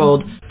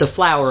marigold. The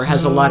flower has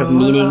a lot of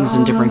meanings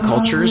in different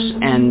cultures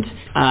and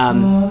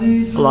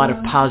a lot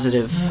of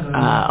positive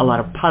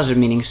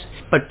meanings.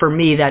 But for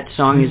me, that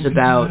song is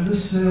about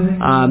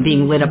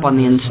being lit up on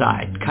the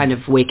inside, kind of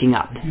waking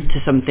up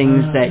to some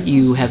things that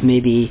you have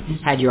maybe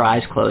had your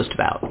eyes closed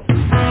about.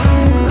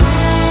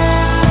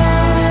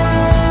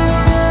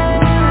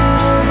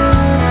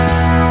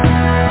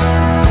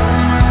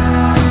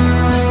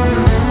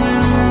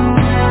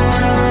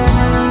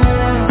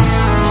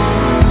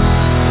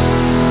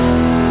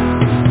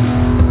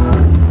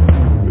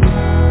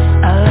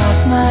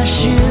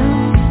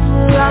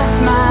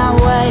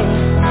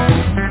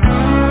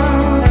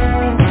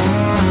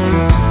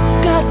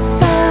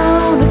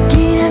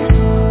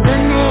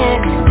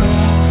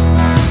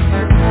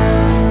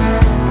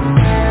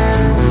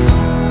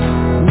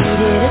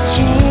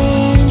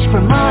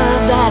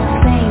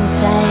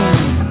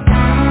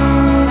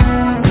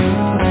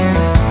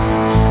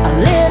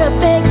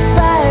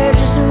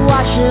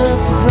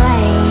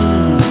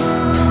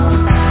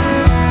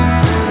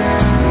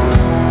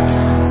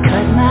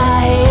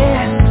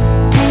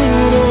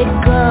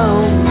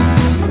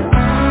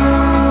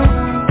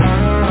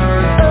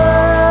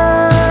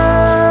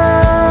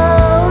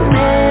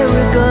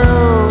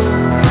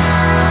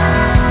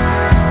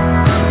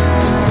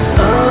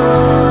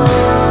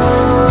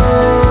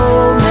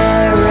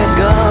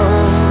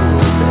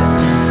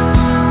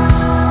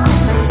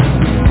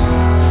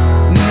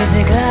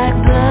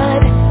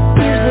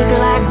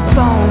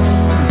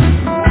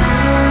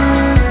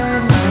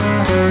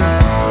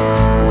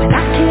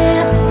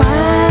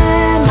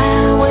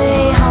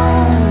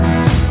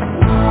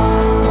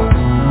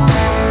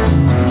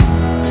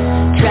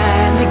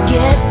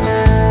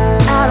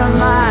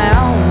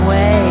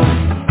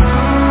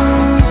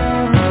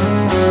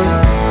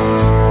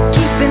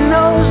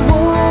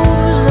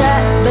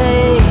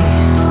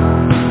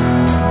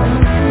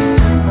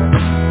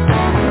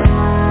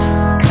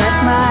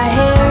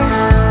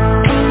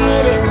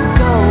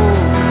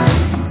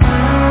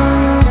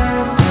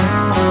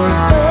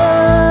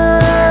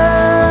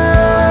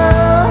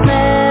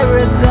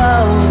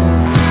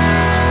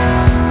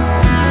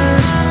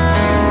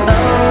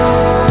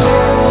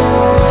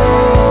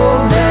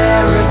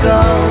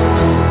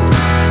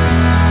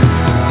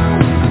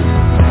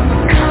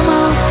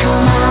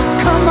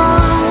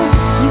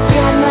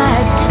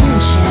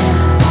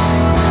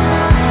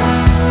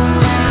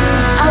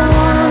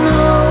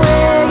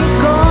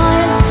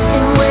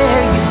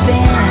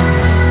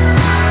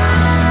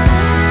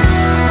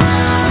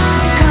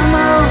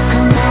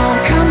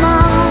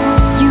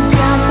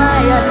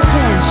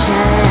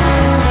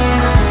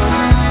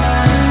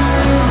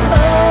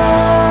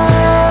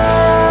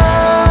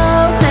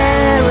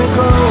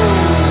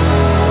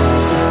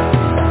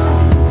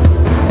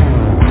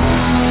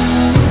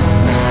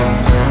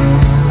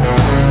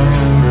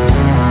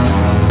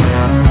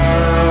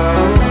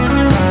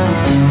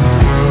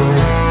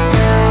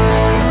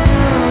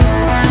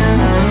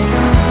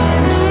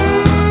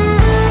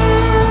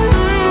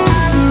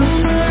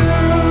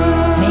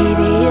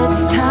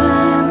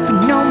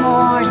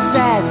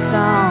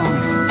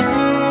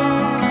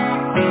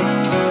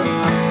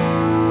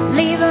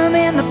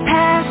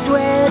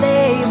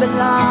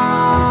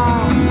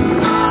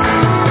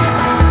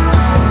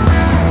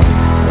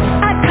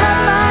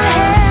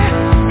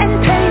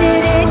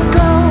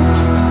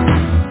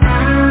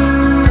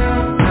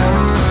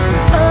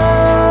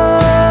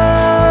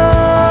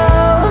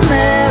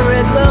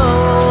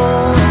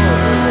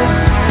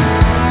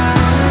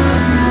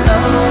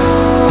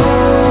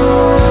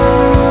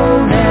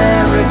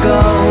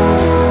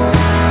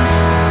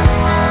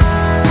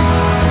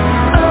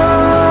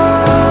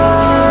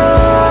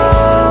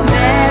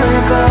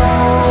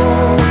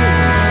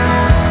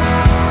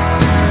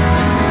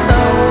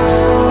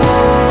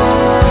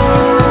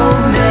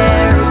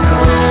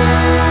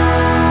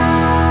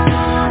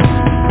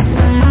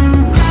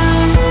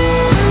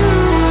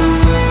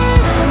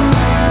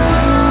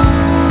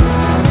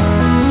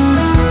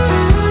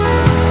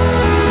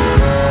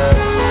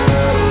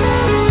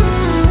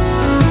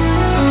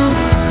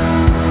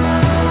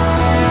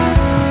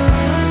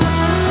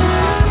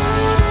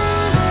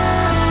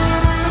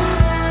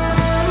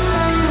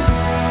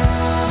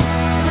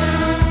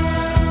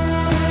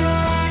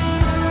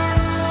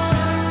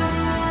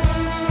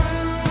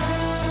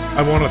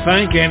 I want to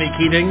thank Annie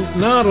Keating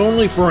not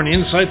only for an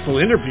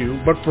insightful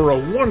interview, but for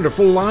a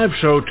wonderful live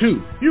show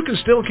too. You can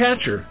still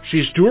catch her.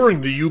 She's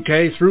touring the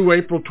UK through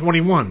April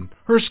 21.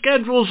 Her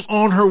schedule's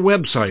on her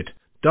website,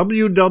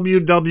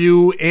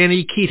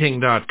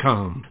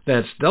 www.anniekeating.com.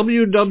 That's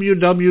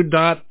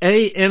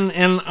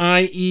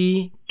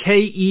www.anniekeating.com.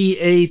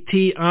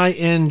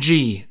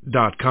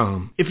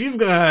 KEATING.com. If you've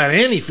got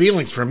any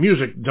feelings for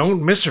music,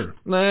 don't miss her.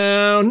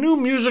 Now, new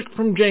music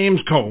from James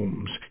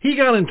Combs. He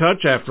got in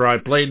touch after I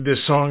played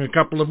this song a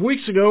couple of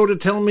weeks ago to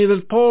tell me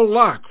that Paul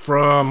Locke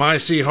from I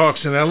See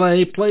Hawks in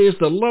L.A. plays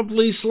the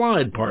lovely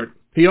slide part.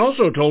 He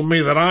also told me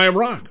that I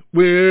rock,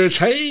 which,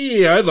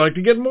 hey, I'd like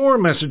to get more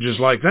messages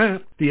like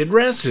that. The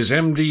address is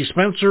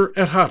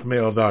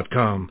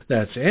mdspencer@hotmail.com.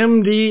 That's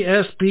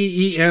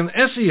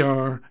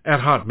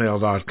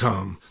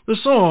mdspencer@hotmail.com. The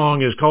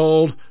song is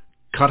called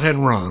Cut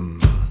and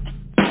Run.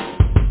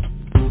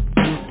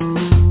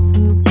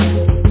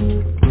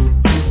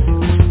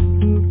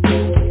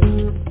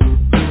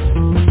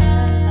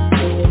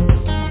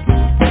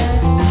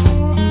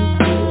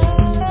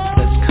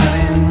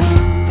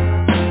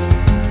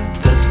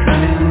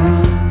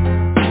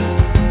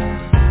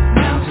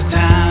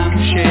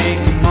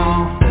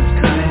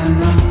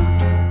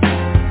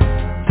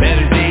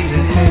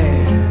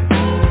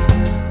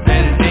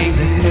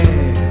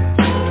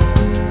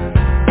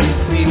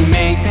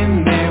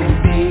 There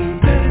will be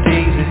better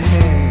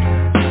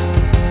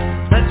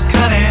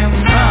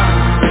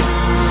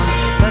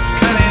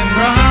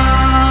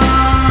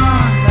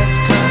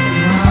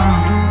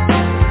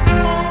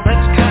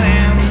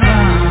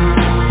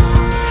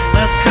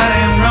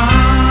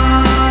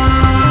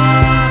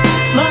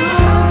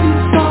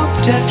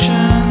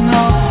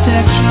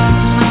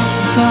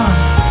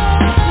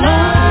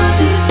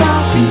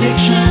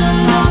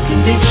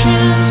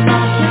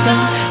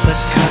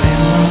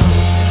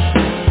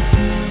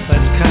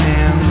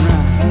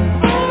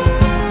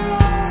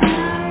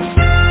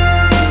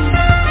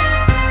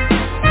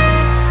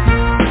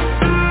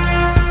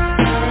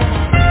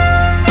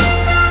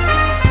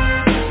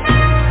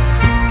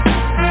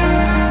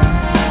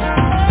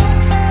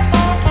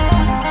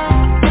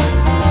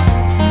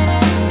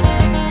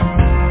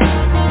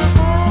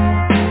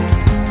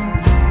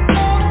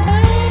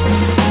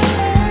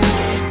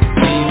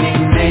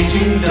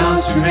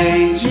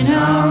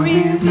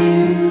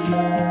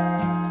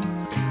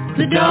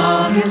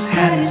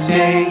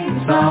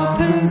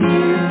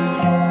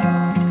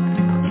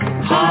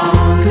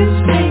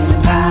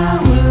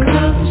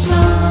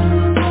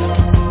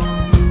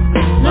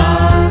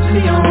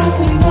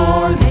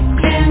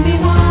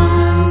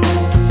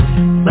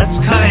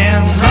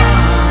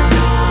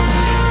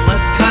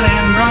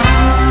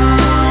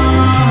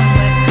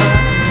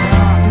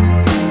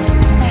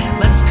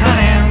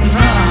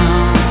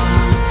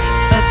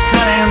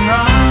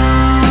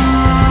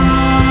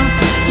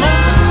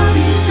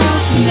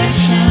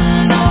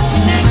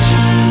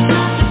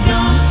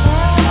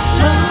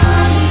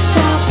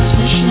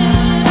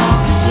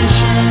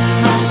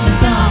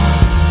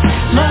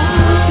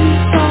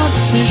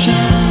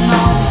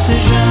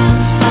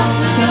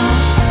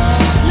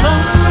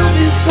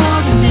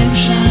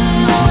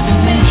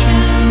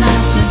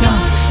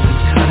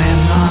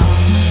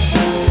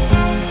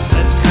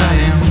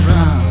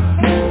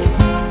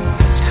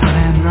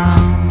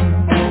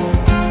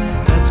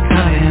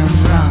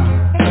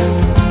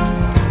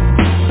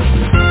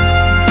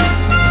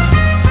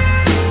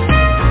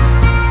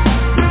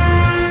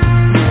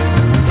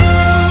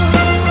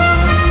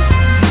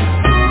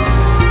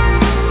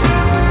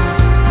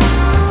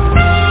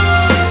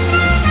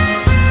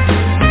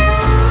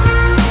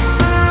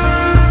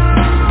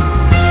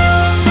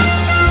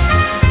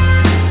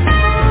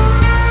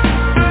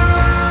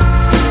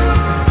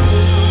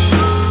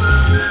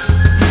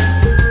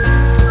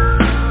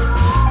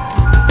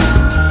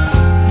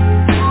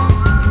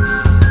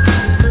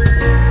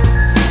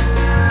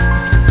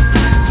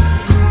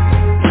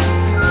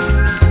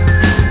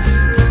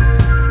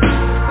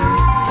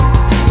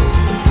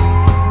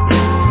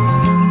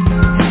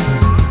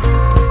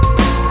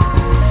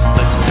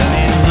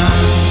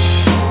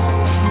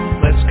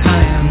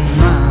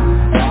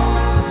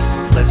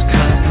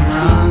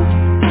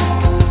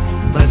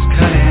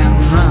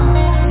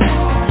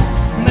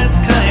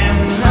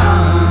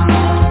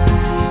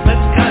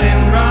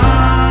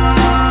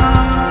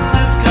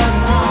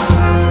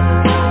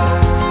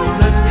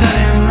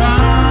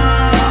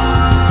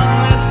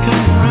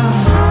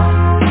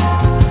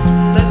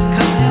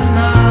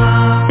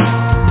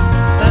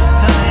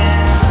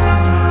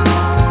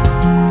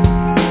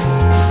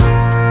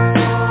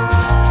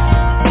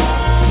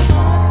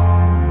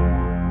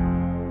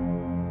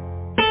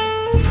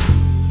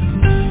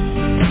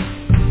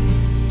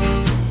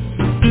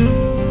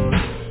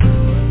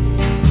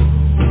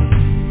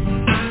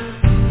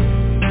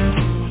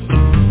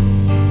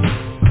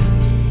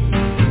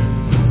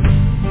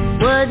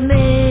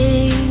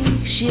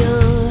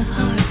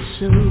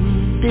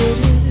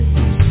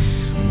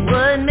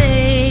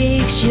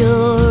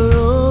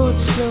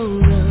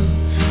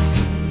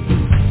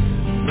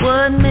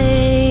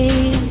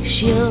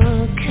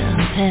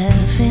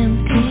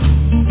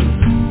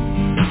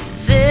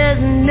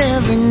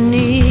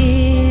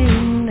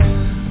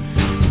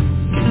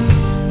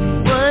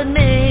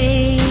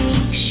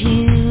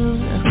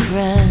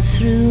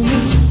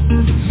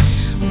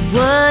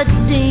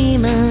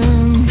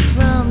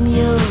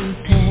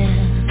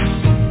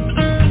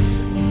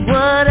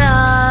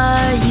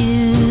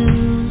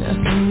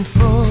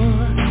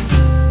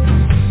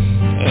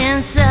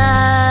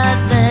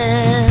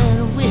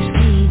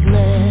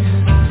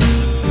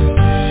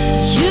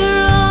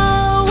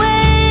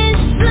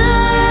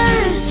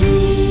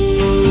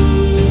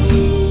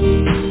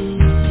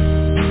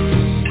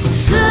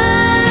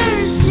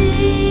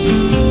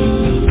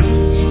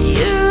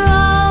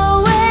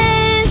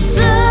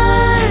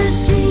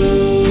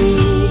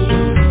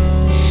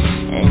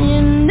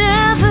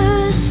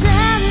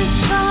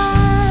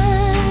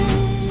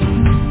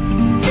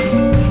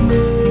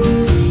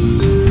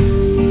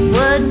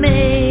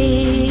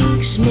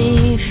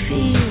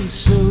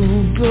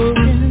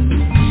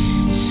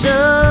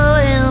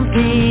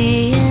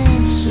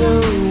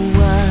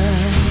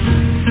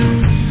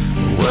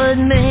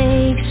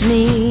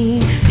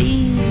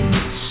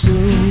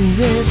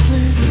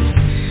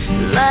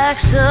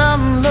like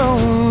some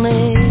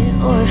lonely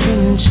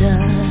orphan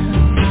child.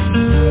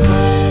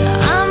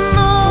 I'm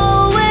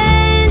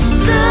always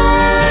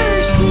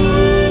thirsty,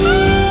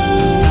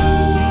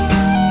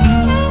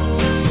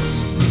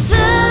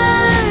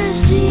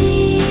 thirsty.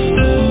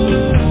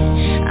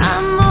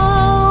 I'm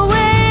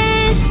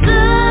always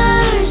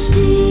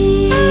thirsty.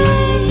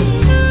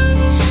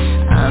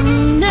 I'm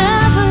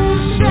never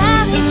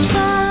satisfied.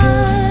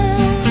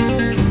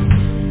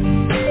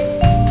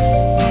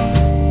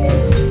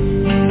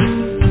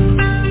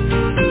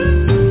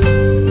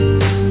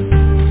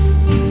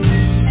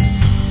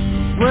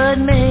 What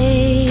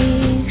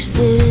makes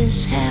this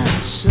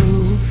house so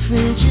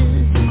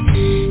frigid?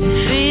 It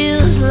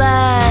feels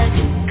like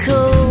a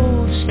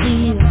cold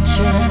steel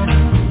trap.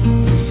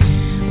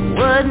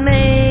 What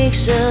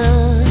makes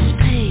us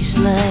taste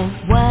like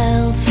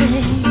wild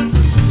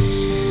things?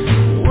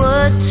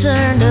 What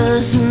turned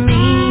us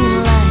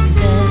mean like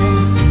that?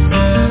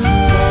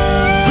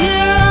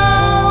 We're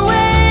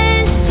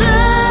always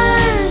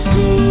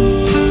thirsty,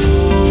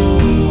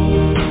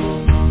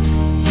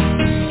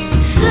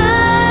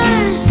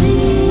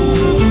 thirsty.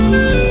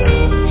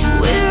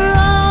 We're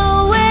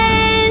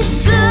always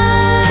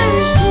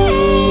thirsty.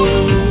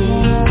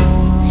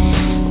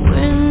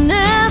 We're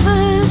never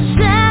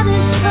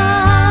satisfied.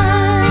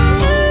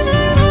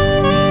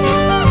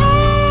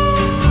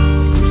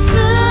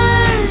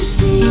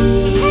 Thirsty,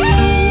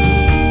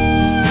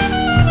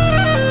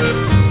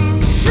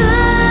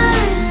 thirsty.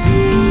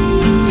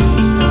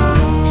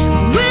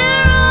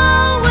 We're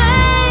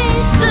always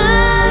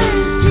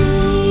thirsty.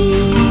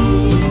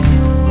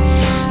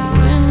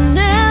 We're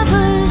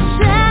never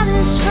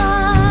satisfied.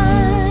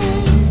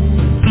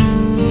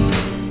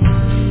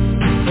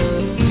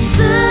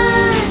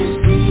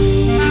 Thirsty,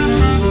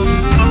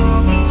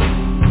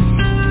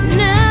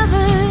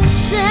 never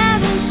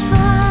satisfied.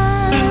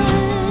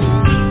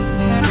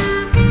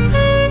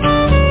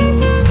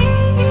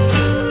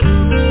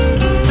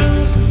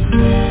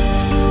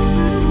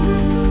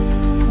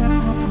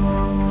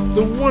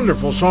 The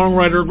wonderful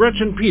songwriter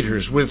Gretchen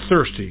Peters with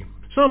Thirsty.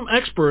 Some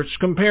experts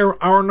compare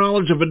our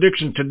knowledge of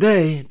addiction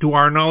today to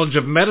our knowledge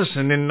of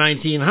medicine in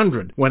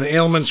 1900, when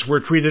ailments were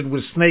treated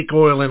with snake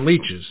oil and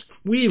leeches.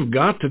 We've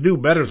got to do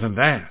better than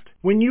that.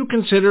 When you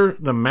consider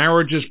the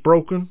marriages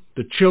broken,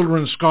 the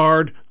children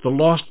scarred, the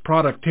lost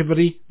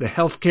productivity, the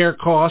healthcare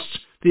costs,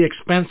 the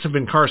expense of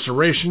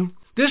incarceration,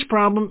 this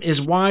problem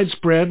is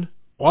widespread,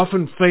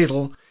 often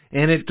fatal,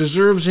 and it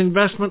deserves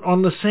investment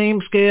on the same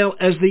scale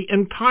as the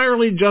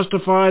entirely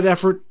justified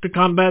effort to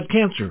combat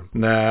cancer.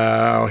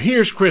 Now,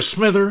 here's Chris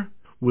Smither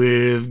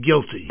with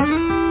Guilty.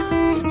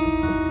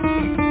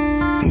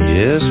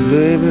 Yes,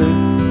 baby,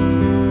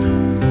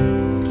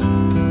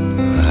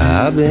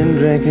 I've been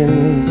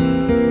drinking,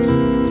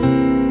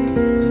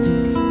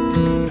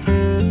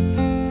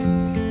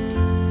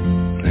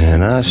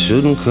 and I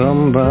shouldn't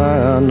come by,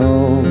 I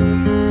know,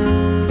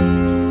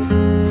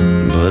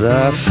 but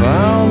I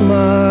found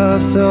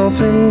myself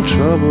in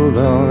trouble,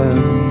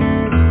 darling.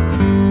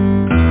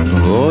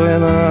 Oh,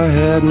 and I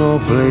had no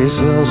place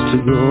else to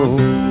go.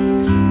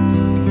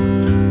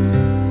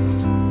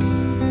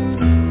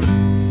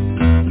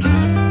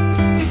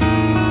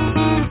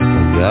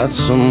 Got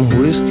some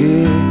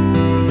whiskey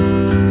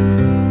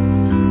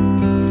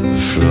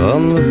from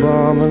the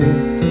barman,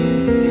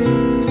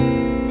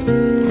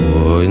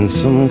 oh, and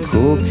some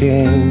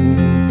cocaine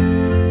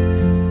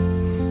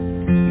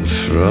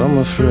from a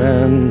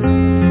friend,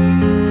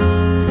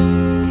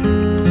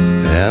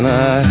 and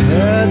I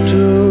had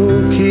to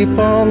keep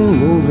on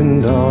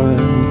moving,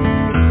 darling,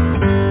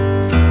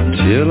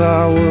 till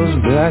I was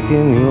back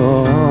in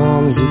your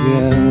arms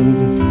again.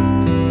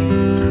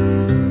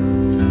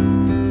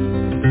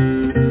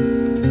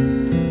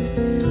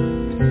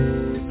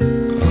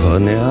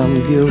 Honey, I'm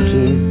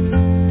guilty.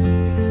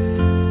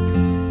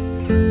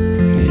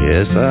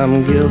 Yes, I'm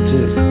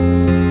guilty.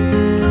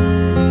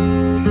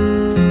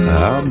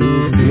 I'll be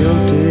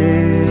guilty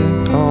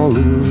all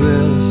the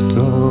rest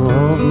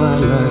of my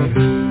life.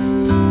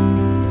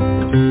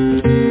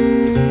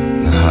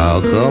 How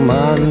come I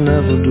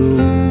never do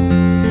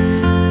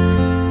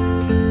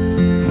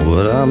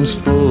what I'm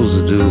supposed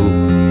to do?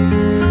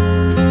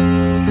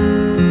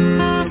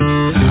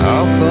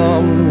 How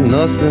come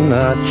nothing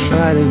I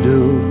try to do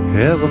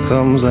ever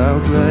comes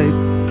out right?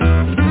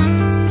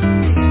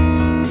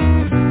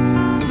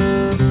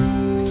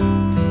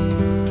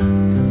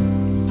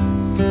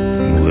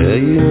 Well,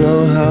 you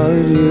know how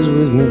it is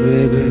with me,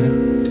 baby.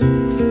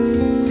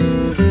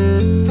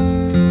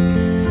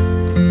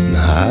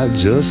 I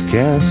just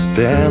can't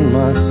stand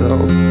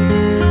myself.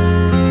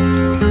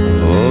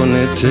 Oh, and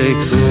it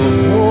takes a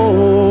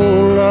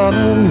whole lot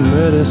of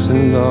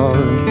medicine,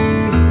 darling,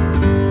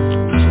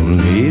 for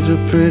me to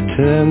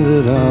pretend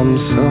that I'm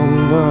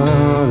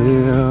somebody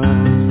else.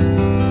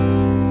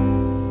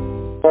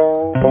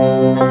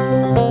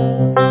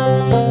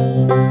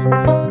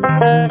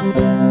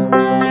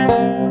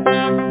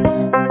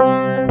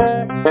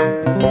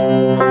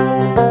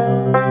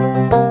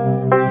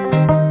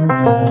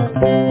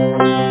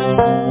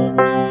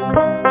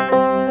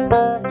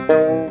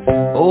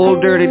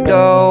 Old dirty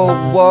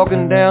dog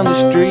walking down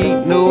the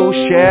street, no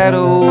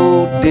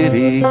shadow did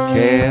he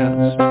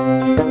cast.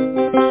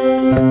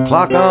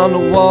 Clock on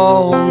the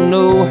wall,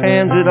 no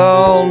hands at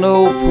all,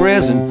 no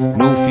present,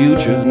 no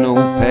future, no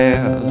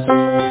past.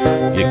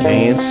 You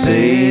can't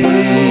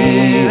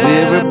save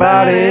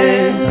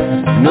everybody,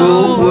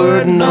 no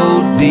word,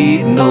 no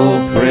deed,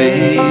 no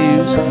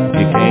praise.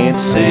 You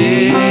can't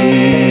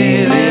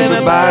save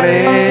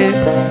everybody,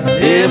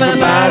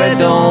 everybody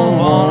don't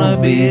wanna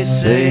be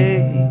saved.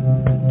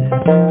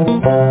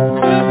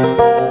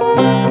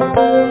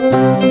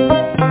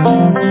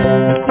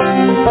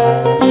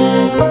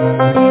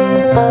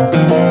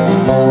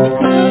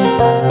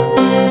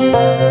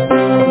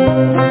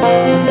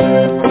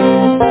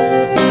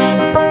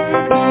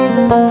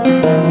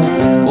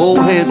 Old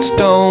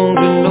headstones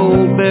and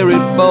old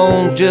buried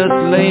bones just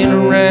laying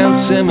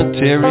around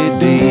cemetery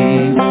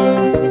deep.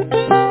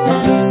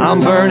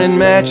 I'm burning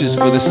matches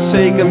for the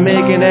sake of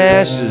making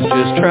ashes,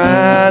 just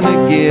trying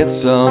to get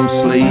some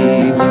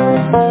sleep.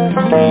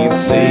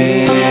 Can't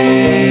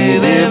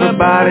save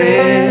everybody,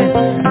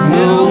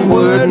 no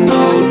word,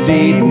 no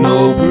deed,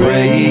 no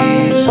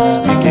praise.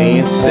 You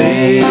can't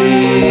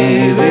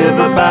save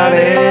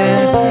everybody,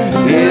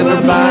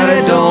 everybody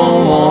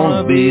don't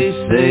wanna be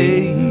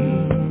saved.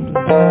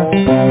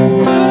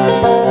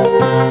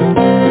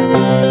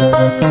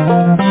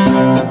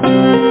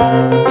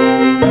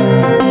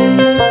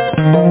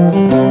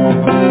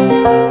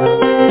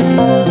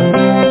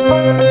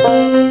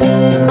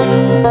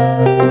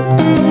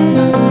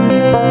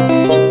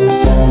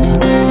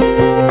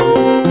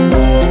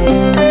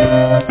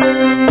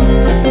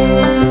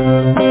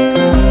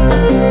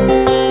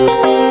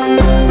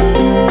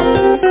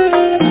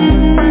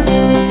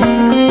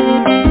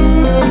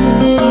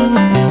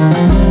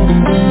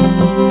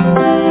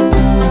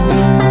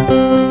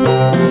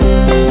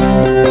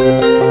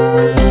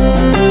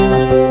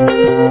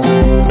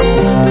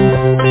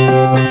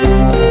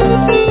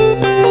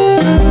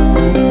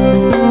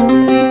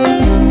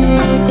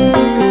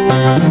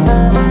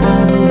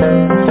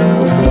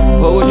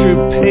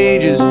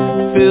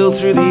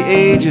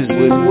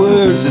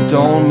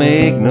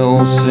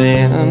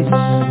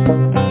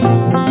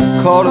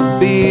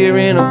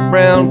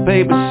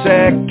 Paper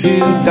sack,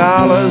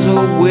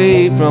 $2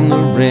 away from the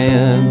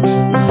rent.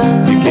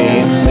 You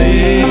can't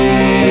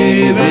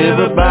save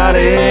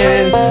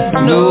everybody,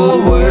 no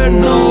word,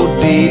 no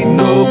deed,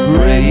 no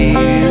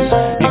praise.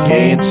 You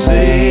can't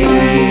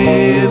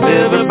save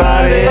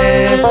everybody,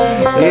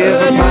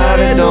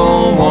 everybody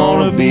don't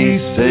wanna be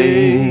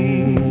saved.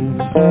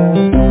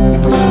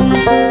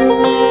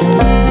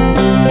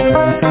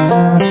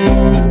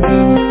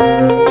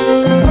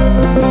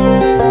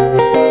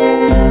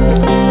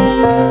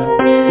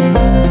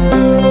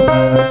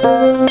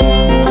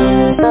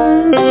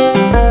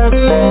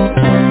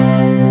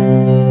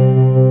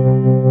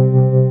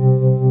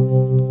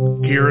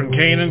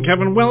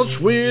 Kevin Welch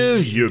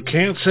with You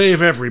Can't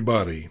Save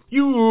Everybody.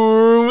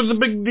 You're with the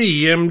Big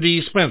D,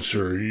 M.D.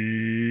 Spencer.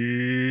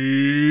 You're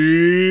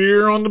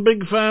on the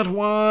Big Fat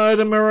Wide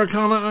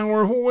Americana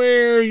Hour,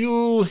 where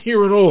you'll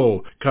hear it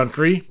all.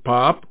 Country,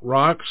 pop,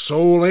 rock,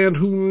 soul, and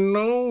who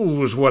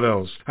knows what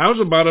else.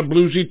 How's about a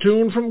bluesy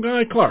tune from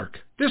Guy Clark?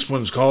 This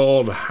one's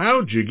called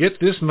How'd You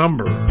Get This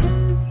Number?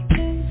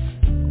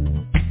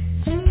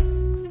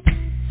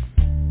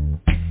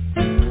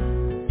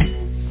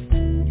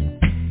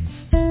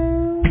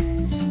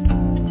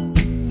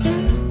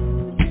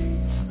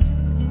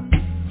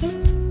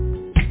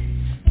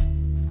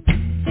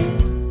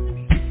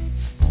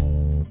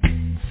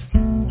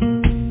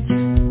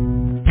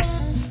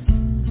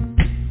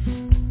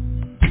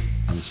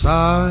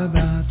 Sorry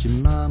about your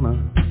mama,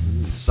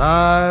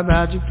 sorry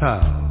about your pa,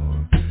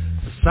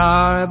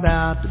 sorry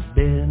about the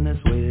business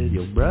with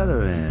your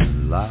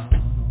brother-in-law.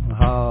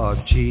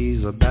 Hard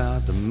cheese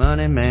about the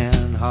money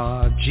man,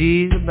 hard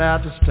cheese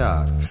about the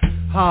stock,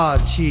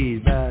 hard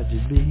cheese about you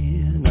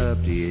being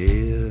up to your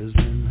ears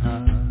in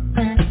hot.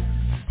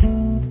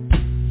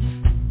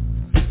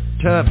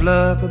 Tough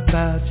luck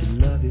about your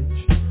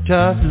luggage,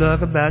 tough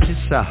luck about your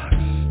socks,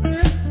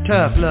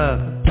 tough luck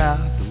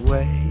about the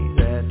way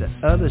the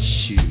other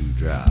shoe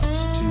drops.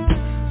 Too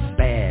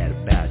bad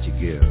about your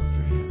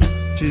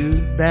girlfriend,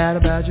 too bad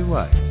about your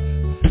wife,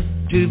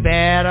 too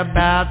bad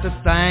about the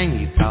thing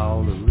you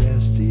call the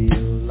rest of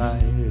your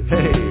life.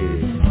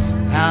 Hey,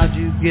 how'd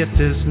you get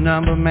this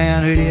number,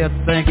 man? Who do you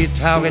think you're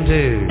talking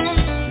to?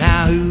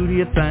 Now who do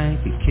you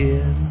think you're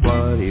kidding?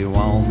 What do you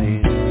want me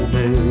to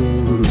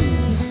do?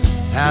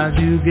 How'd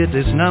you get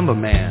this number,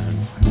 man?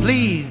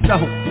 Please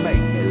don't make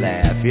me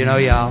laugh. You know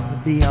you ought to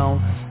be on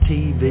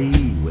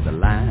TV with a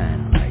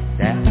line like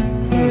that.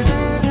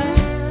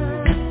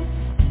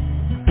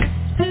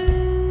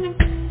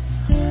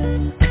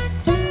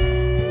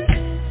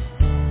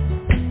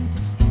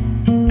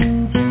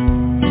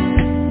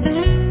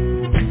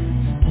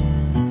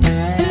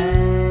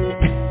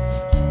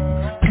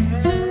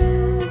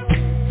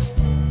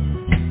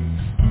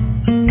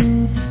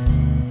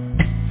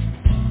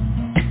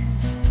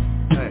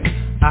 Hey,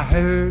 I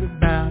heard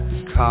about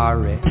the car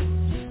wreck,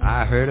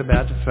 I heard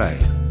about the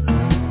fire,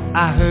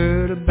 I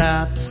heard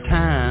about the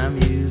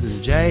time you was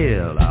in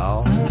jail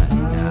all night.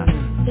 I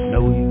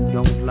know you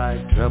don't like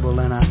trouble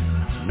and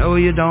I know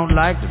you don't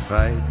like to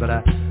fight, but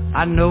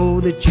I know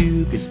that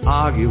you could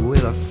argue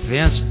with a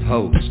fence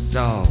post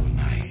all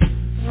night.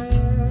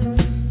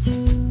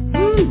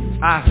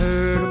 I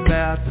heard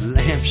about the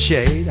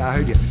lampshade, I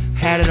heard you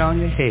had it on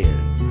your head.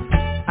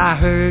 I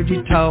heard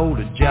you told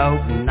a joke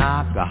and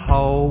knocked the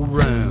whole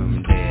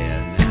room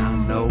dead. Now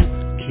no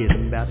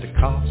kidding about the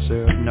cough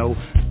syrup, no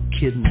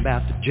kidding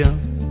about the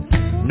junk,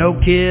 no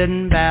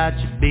kidding about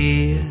you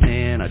being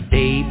in a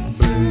deep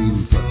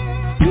blue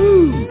funk.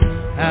 Woo!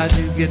 How'd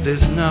you get this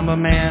number,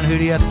 man? Who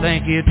do you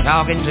think you're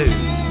talking to?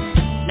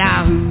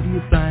 Now who do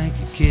you think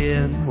you're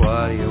kidding?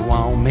 What do you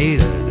want me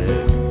to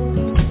do?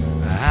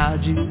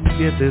 How'd you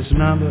get this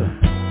number?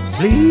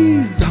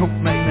 Please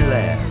don't make me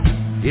laugh.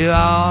 You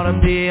ought to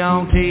be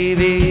on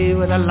TV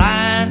with a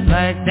line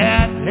like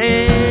that.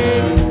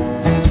 Hey.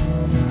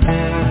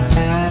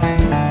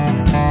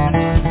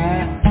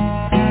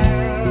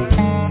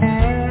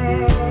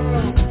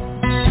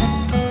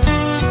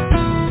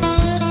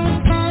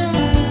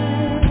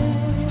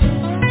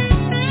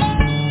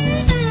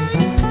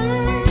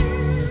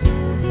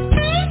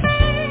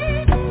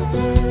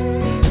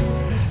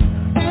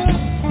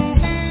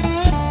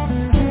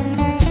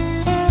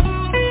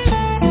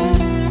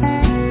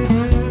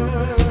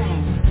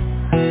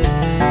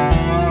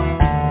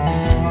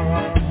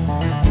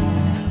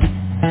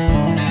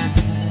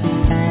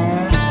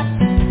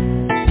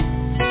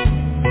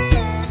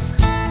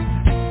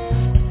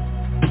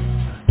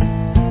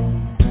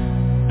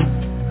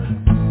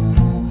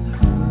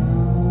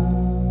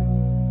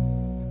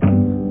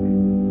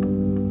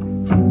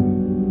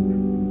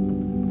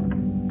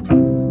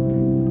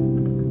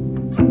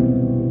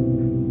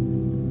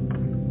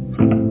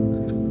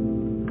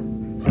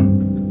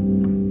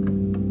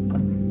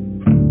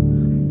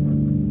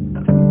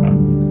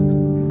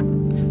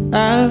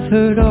 I've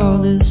heard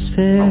all is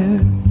fair.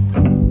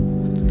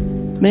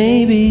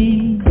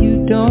 Maybe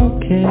you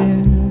don't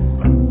care.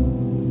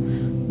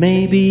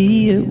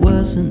 Maybe it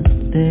wasn't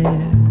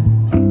there.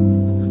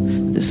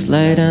 This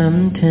light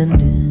I'm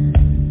tending.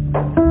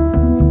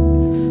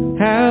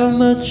 How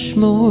much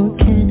more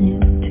can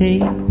it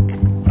take?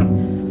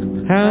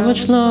 How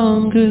much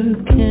longer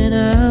can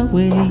I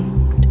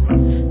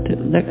wait to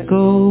let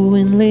go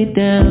and lay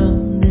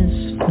down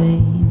this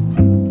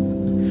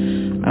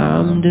flame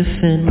I'm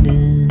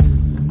defending?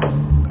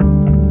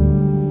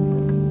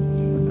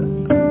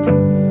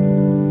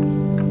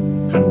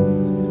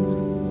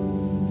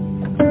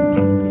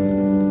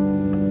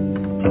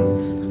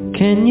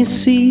 Can you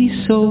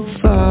see so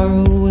far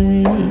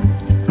away?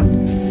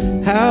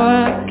 How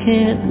I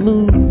can't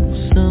move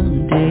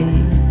some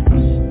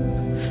days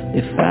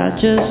if I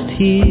just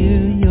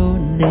hear your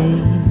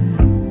name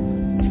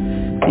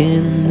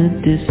in the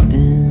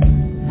distance,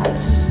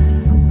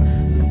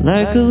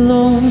 like a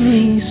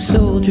lonely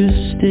soldier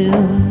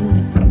still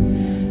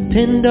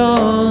pinned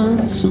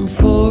on some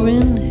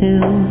foreign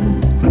hill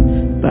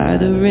by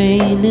the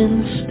rain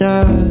and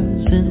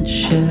stars and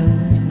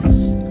shells,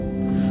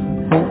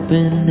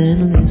 hoping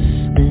and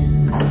listening.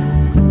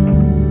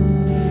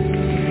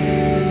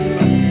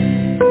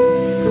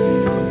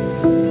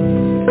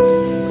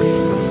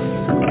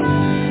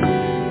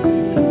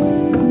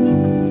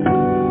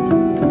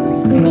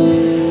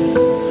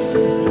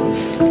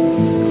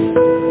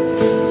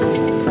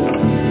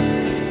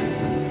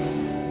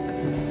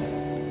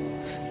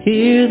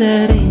 Hear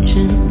that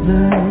ancient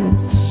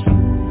verse,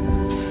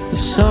 the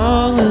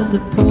song of the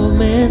poor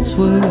man's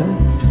word,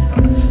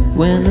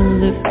 when the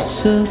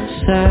lips of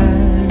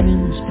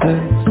sirens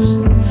burst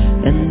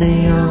and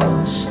they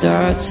all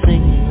start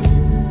singing,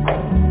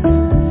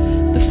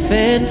 the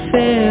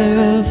fanfare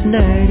of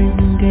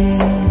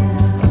nightingales,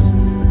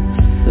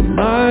 the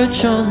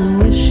march on the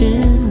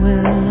wishing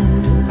well,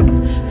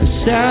 the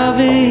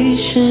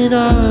Salvation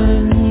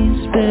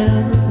Army's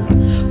bell,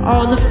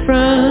 on the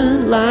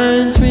front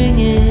lines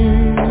ringing.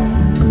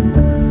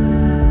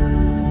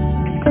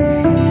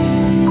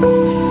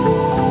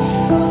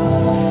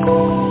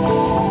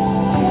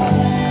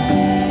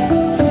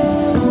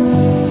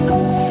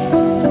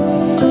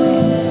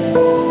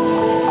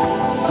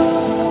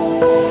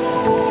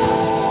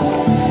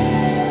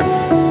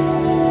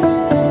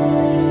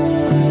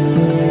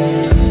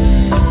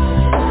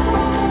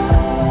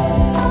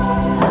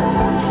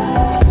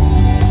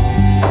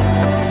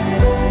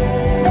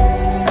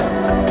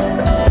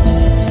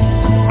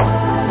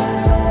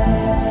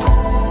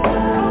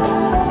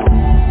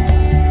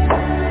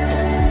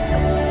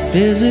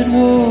 Is it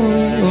war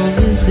or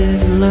is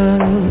it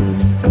love?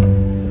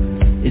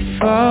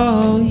 If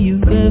all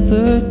you've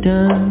ever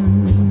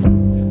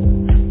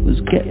done was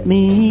get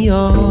me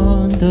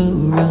on the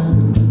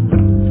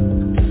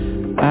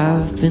run,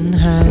 I've been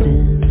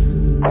hiding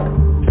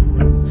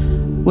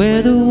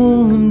where the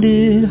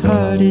wounded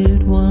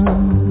hearted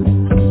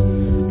ones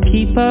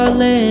keep our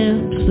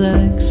lamps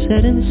like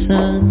setting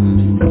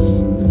suns,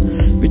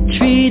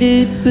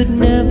 retreated but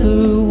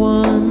never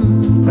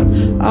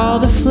won, all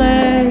the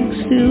flags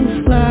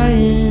still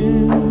flying.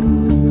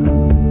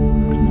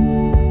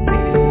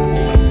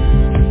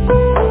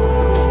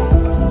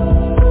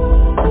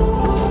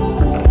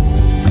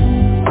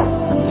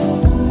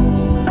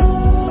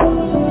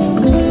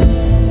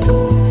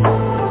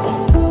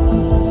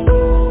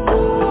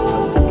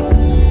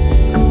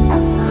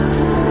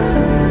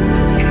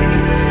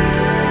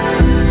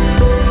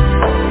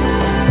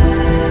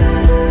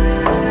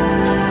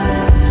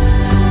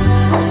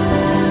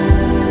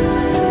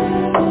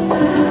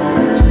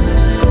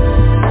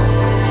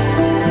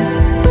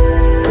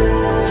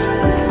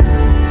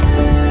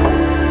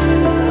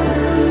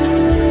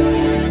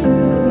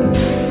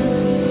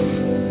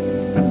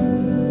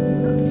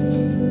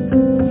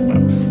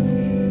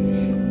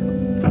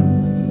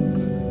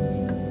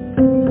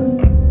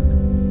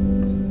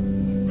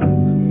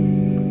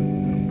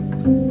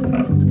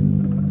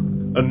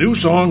 A new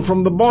song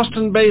from the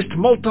Boston-based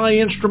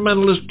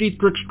multi-instrumentalist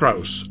Dietrich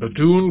Strauss, a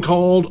tune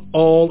called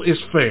All Is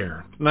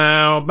Fair.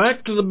 Now,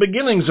 back to the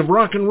beginnings of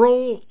rock and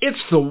roll, it's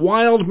the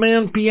wild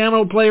man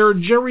piano player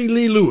Jerry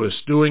Lee Lewis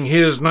doing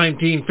his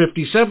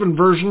 1957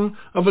 version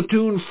of a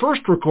tune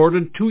first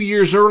recorded 2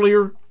 years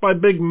earlier by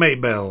Big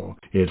Maybelle.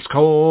 It's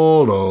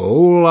called A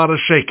Whole Lot of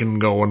Shakin'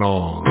 Going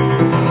On.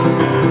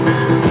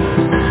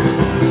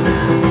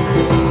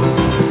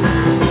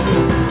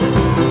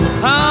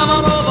 Come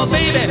on over,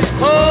 baby,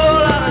 whole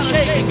lot of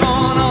shaking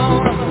going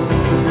on.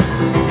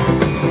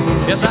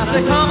 Yes, I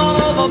say come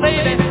on over,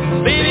 baby,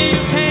 baby,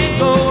 you can't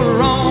go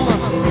wrong.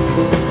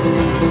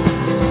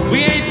 We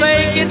ain't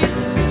faking,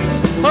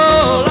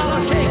 whole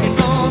lot of shaking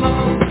going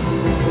on.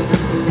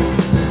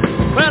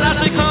 Well,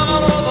 I say come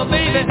on over,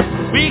 baby,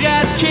 we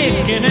got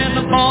chicken in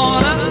the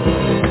corner.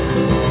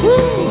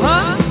 Woo,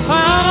 huh?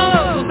 Come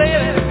on over,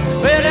 baby,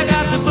 well, they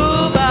got the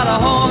bull by the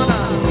horn.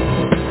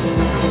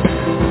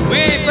 We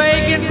ain't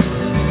faking,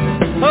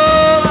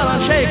 whole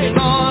lot of shaking going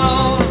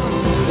on.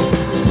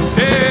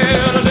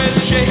 Yeah,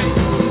 let's shake,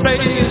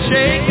 baby,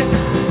 shake.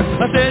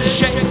 I said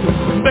shake,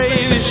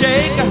 baby,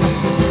 shake.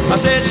 I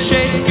said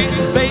shake it,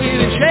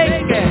 baby,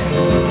 shake it.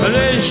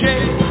 Let's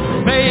shake,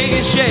 baby,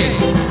 shake.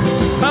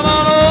 Come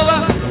on over,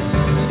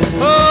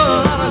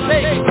 whole lot of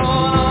shaking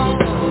going on.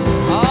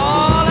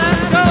 Oh,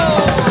 let's go.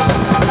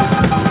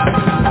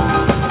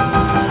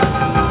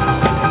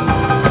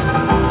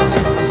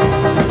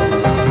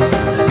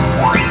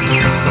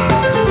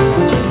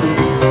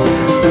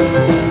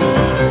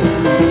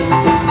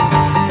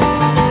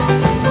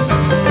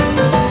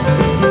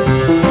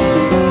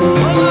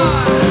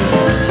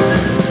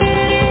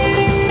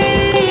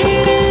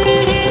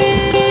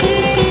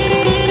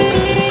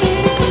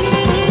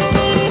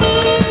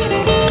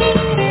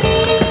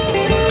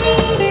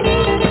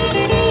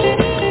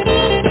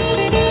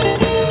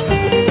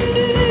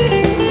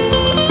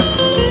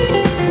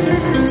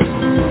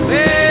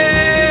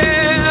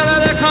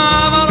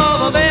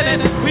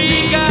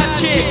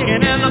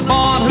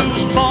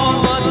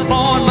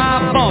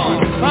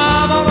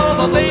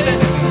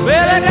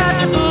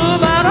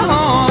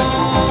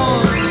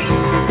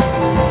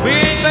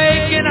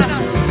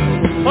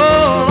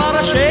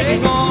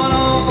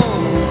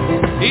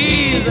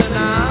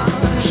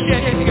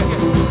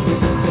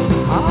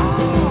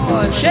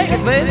 Shake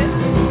it, baby.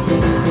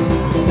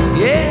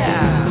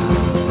 Yeah.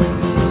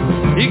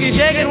 You can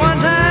shake it one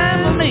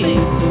time for me.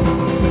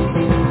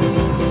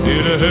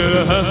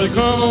 Has to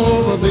come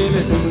over,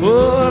 baby.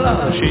 Oh,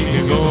 Lord, shake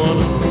it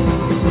going on.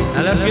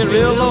 Now let's get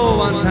real low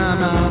one time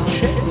now.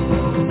 Shake,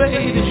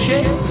 baby,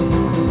 shake.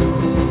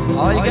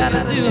 All you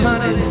gotta do,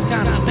 honey, is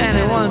kind of stand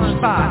in one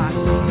spot.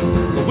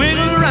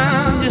 Wiggle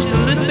around just a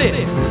little bit.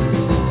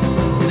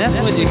 And that's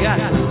what you got.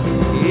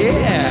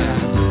 Yeah.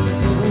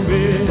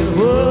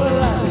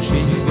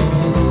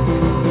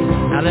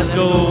 Now let's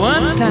go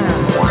one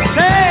time.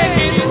 Shake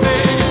it,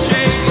 baby,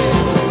 shake it.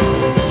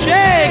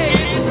 Shake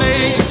it,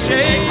 baby,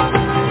 shake it.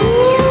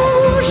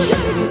 Ooh,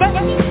 shake it,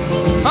 baby.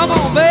 Come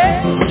on,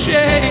 baby,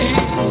 shake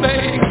it,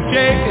 baby,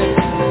 shake it.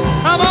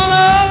 Come on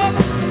up.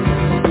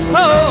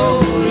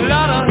 Oh,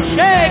 lot of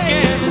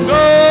shaking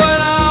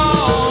going on.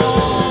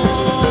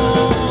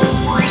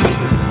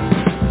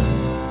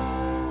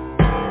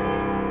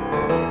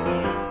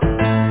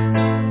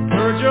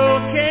 Virgil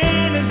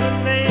Kane is the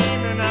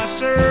name, and I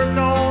served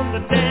on the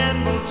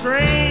Danville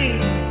train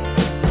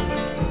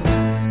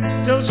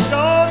till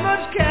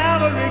Stoneman's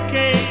cavalry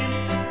came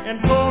and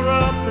tore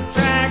up the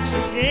tracks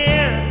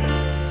again.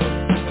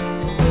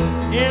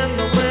 In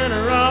the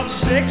winter of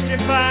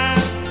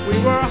 '65, we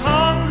were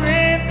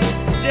hungry,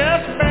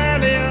 just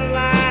barely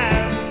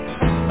alive.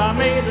 By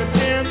May the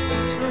 10th,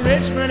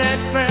 Richmond had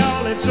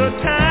fell. It's a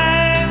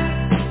time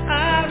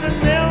I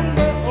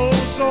remember oh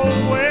so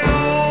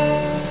well.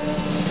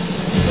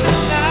 The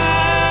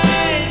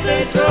night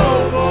they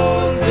drove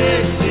old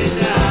Dixie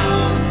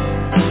down,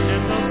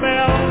 and the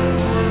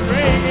bells were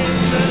ringing.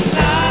 The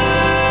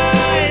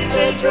night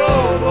they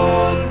drove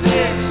old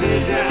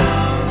Dixie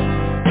down,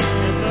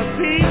 and the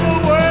people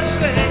were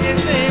singing.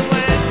 They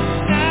went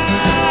la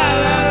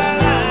la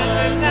la la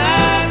la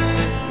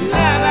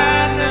la la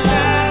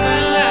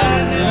la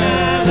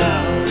la la.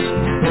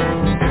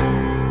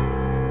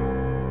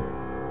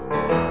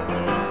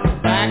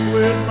 Back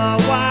with my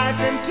wife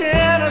in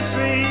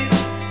Tennessee,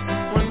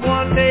 when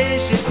one day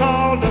she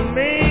called to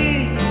me,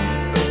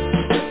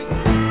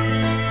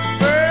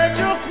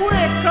 Virgil,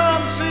 quick,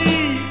 come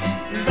see,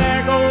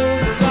 there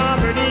goes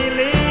Robert E.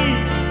 Lee.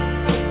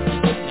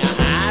 Now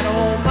I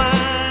don't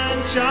mind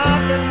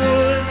chopping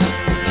wood,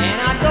 and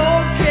I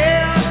don't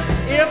care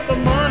if the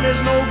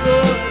money's no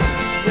good.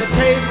 You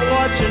pay for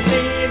what you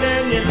need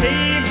and you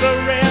leave the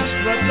rest,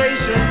 but they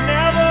should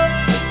never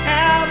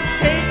have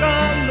cake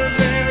on the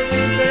very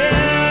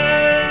best.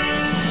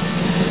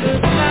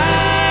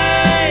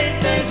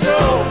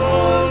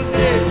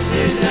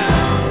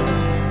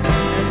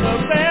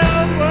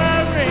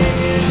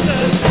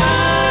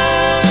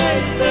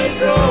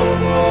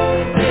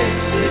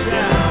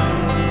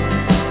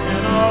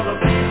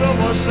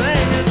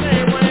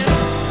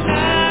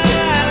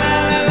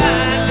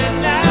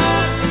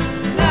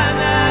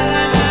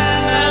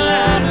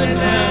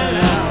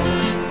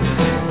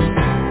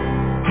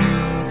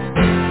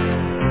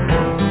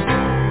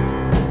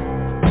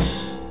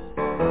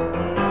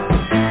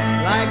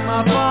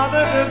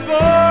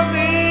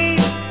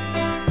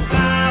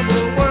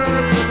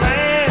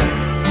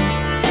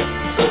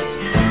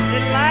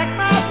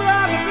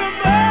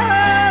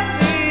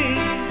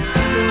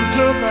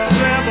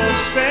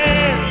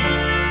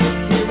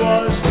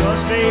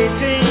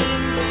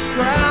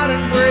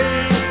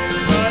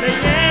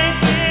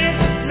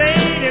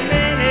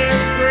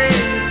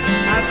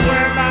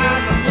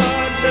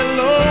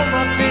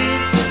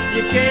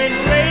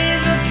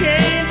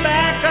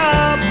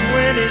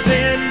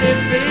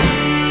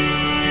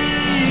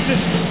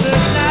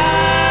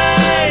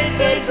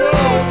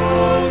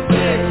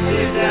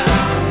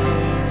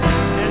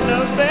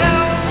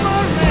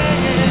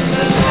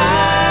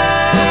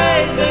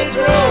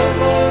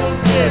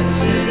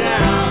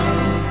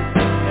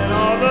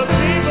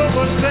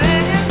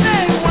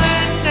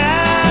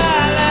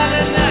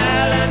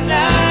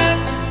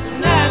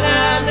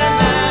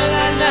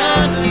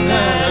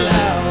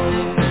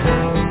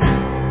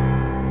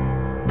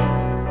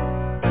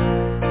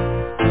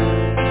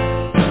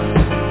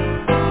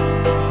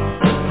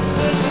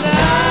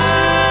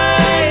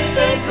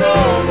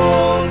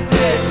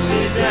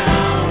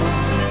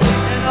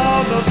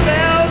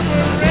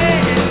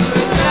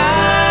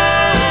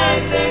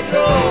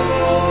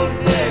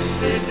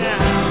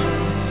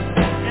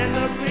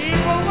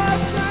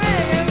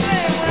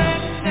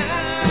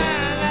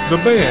 The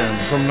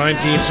Band from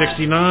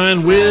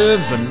 1969 with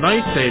The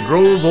Night They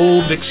Drove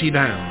Old Dixie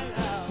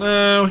Down.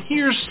 Now,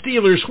 here's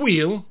Steeler's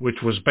Wheel,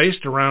 which was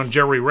based around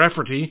Jerry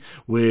Rafferty,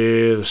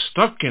 with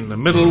Stuck in the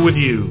Middle with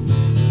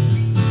You.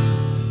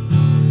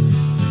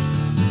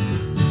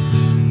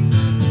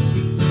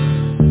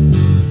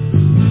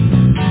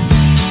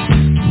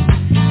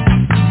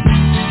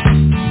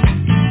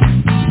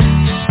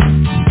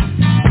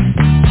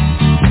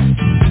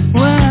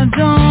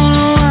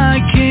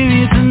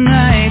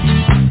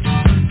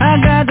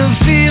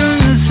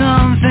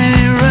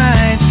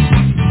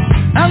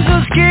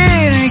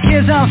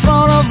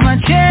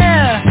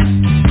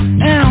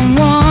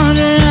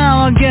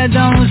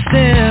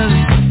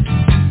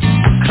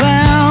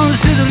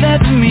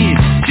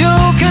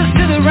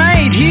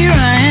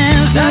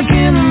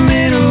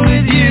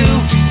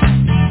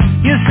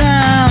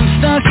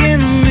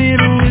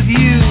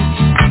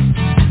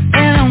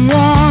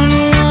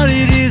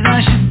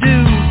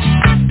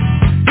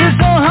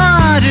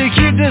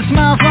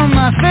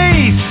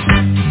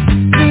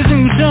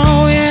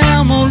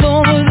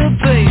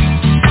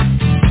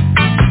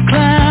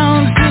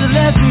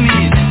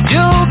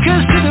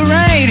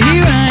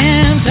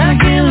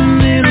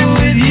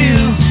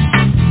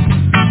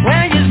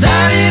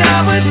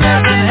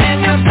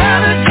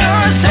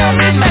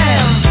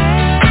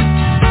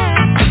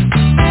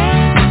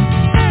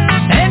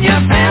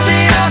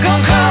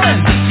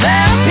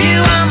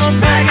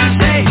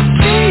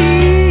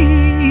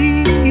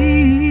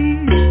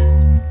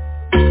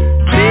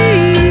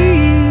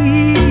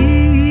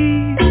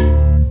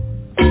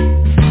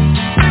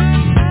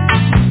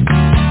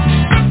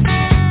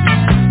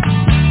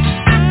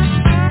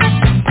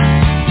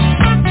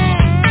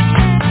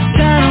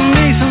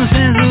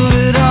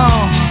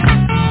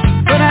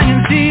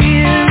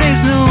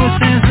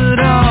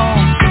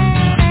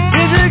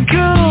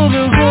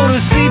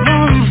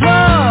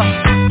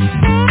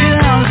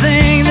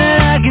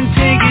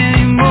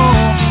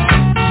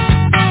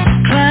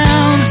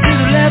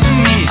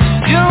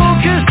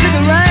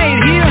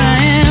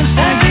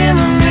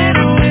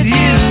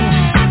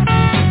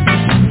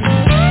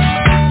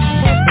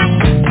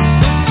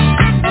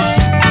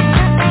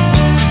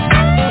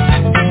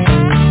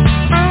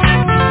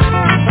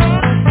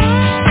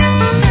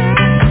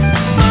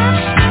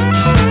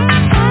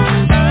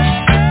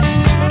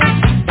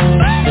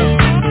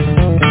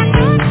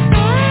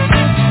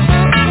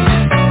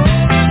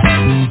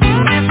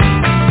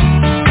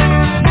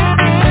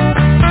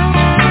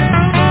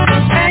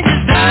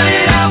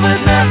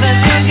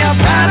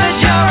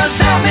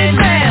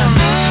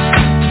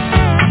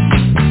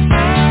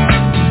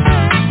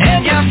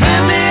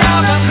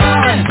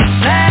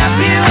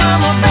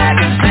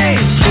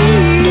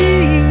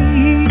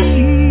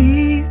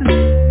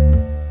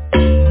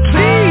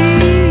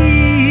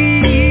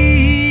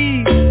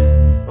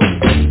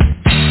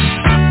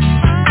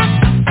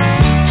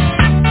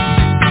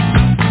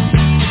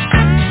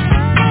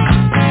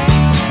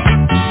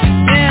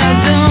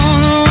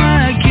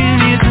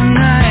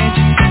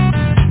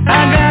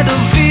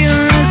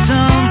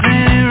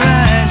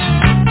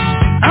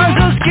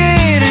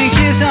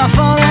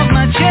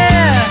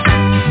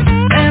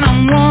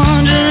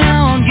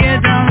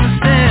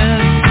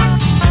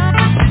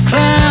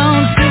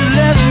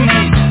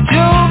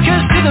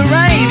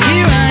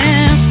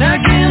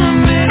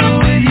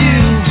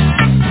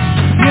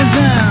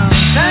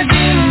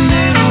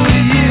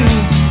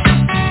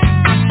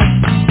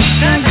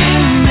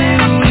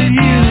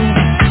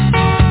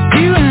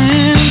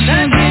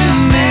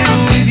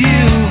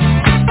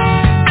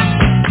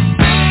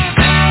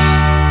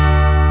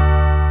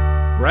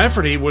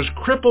 Was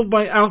crippled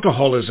by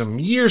alcoholism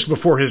years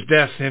before his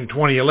death in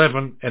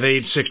 2011 at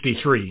age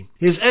 63.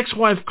 His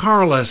ex-wife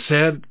Carla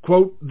said,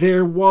 quote,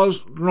 "There was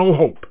no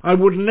hope. I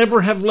would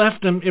never have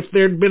left him if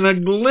there'd been a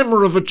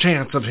glimmer of a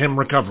chance of him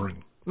recovering."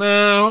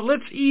 Now,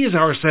 let's ease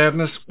our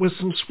sadness with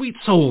some sweet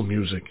soul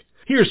music.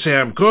 Here's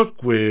Sam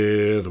Cooke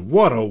with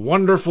What a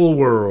Wonderful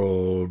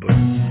World.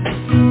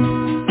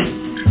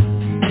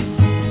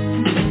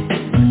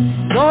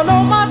 Don't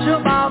know much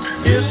about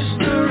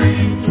history.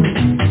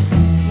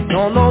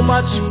 Don't know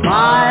much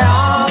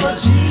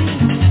biology.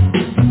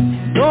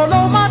 Don't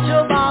know much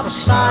about a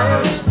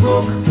science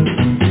book.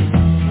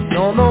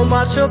 Don't know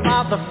much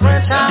about the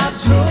French I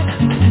took.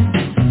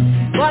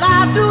 But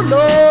I do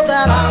know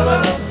that I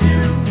love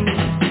you.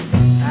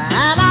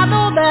 And I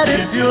know that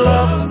if you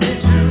love me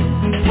too,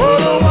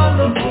 what a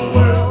wonderful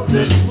world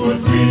this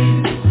would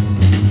be.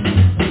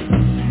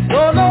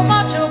 Don't know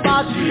much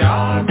about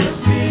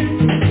geography.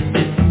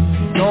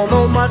 Don't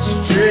know much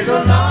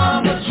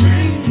trigonometry.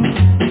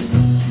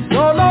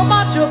 Don't know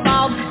much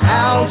about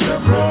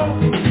algebra.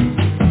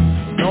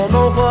 Don't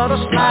know what a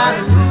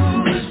sliding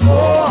rule is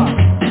for.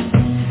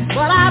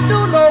 But I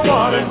do know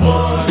what it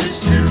was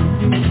too.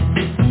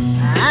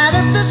 And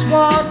if this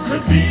one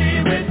could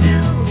be with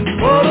you,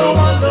 what a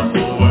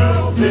wonderful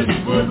world this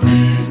would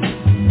be.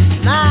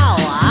 Now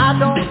I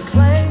don't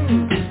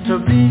claim to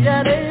be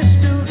an A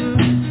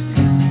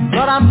student,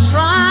 but I'm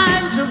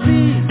trying to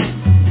be.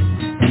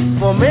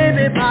 For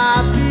maybe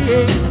by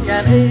being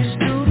an A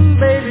student,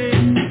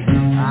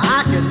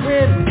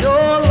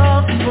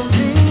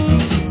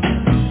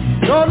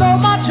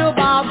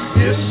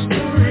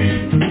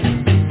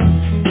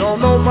 don't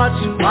know much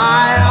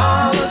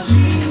biology,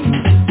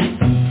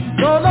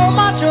 don't know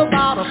much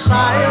about a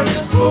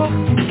science book,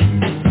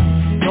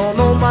 don't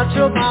know much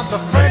about the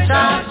French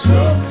I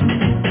took,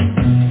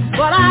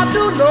 but I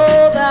do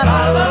know that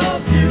I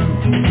love you,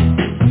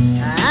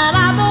 and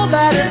I know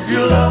that if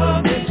you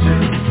love me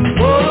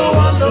too, what a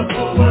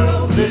wonderful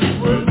world this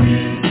would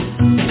be.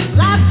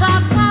 La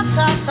ta ta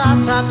ta ta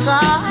ta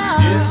ta.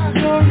 Yes,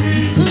 you're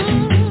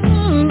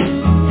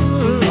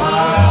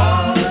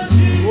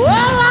biology.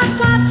 Well, la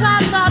ta ta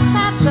ta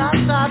ta ta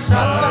ta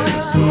ta.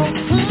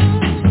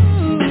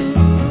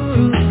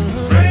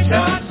 French I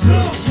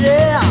took.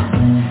 Yeah,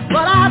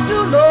 but I do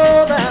know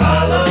that I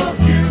love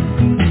you,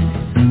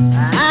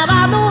 and I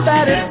know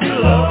that if you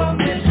love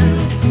me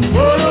too,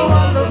 what a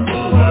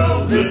wonderful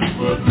world this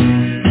would be.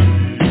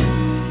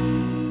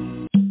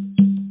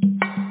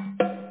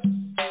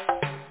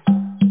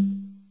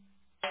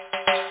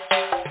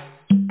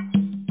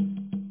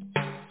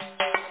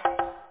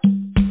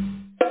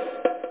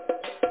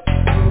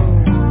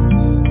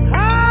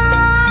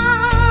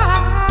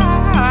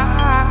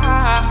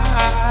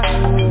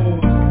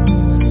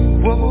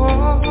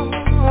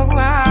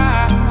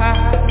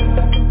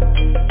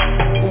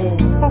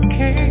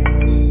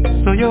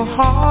 Your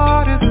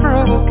heart is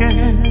broken.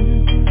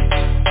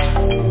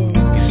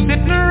 You're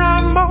sitting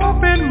around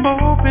moping,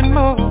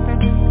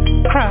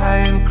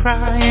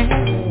 crying.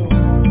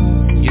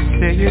 You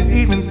say you're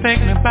even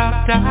thinking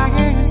about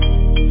dying.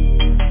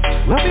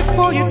 Well,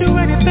 before you do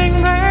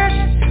anything rash,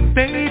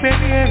 baby,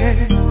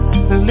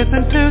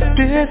 listen to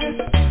this.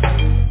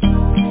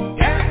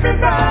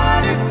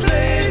 Everybody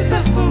plays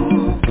the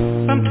fool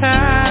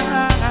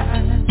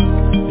sometimes.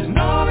 There's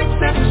no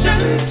exception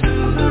to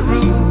the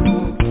rule.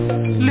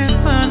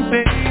 Listen,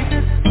 baby,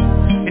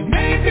 it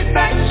may be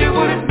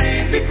factual, it may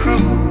be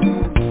cruel.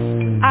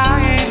 I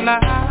ain't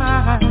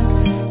lying.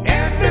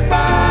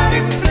 Everybody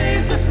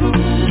plays the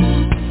fool.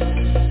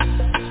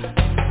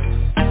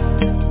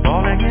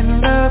 Falling in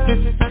love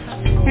is such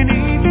an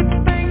easy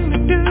thing to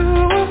do,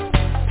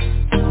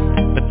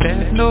 but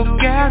there's no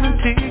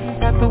guarantee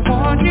that the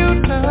one you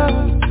love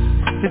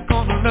is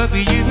gonna love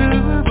you.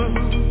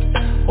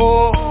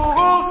 Oh,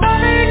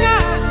 loving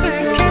eyes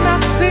they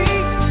cannot see.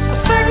 A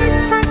certain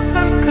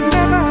person could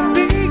never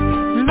be.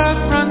 Love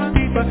runs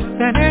deeper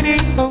than any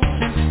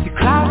ocean. You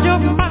cloud your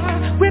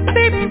mind with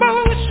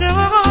emotion.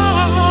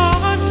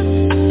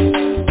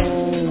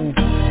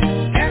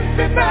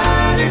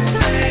 Everybody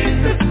plays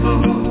the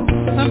fool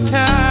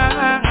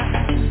sometimes.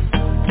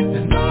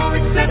 There's no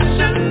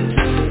exception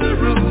to the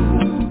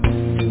rule.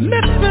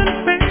 Listen,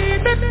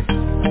 baby,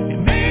 it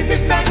may be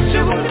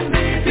factual, it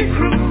may be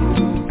cruel.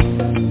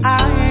 I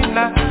ain't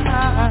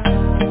lying.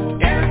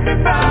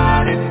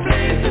 Everybody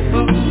plays the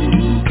fool.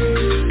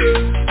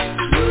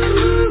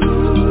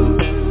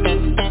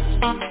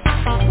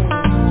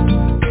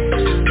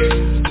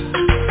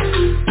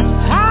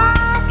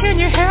 How can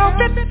you help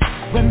it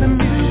when the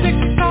music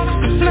starts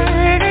to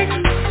play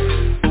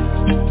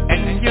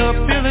and your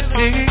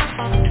ability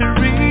to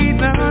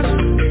reason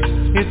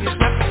is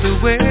swept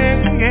away?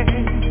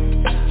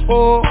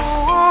 Oh,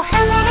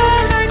 heaven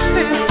on earth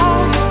is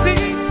all you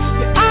see.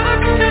 You're out of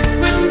touch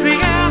with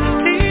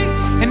reality,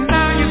 and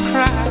now you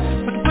cry.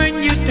 But when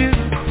you do,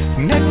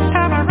 next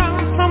time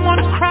around,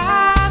 someone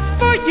cries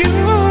for you.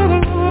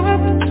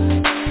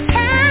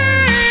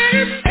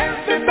 Hey,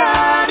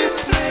 everybody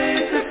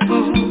plays the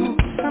fool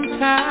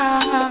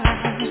sometimes.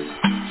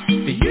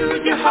 They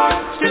use your heart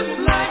just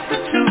like a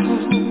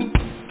tool.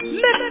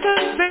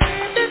 Listen,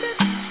 baby,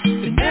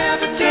 they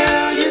never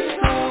tell you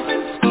so in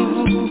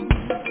school.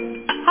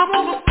 I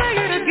wanna say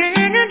it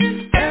again.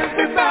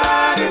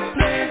 Everybody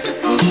plays the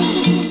fool.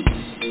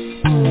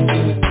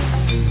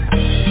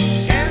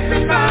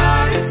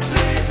 Everybody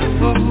plays the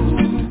fool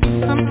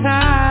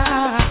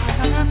sometimes.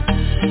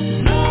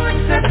 No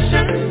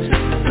exception to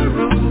the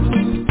rule.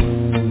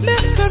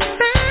 Listen,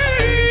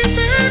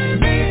 baby, it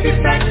may be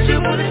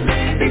factual, it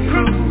may be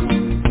cruel.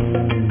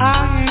 I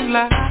ain't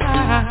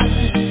lying.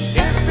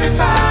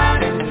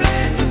 Everybody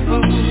plays the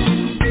fool.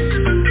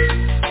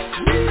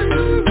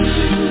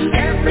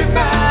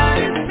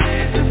 Everybody plays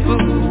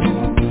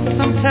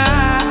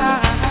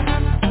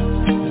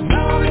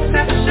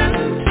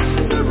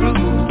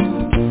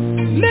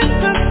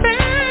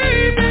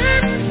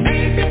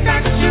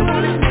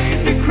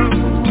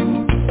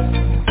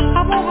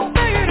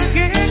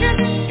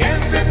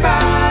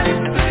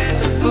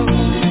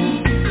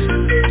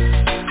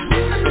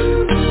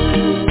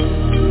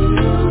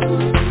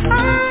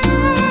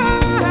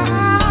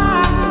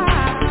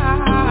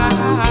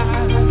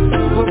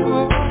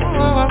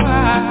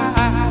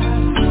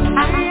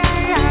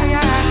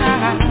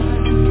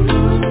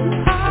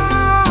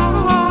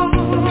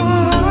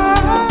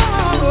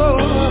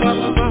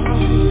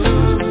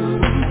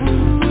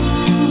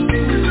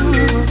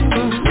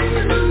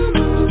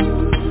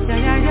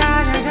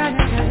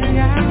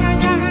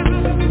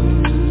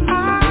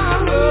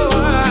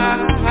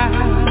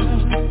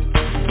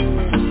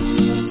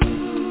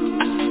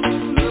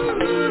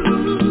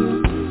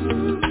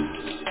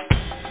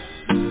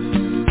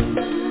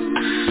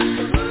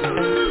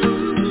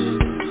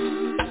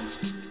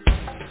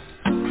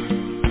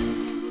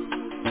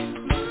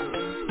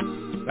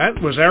That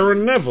was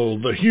Aaron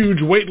Neville, the huge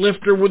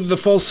weightlifter with the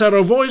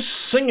falsetto voice,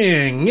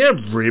 singing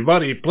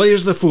Everybody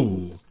Plays the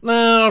Fool.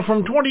 Now,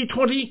 from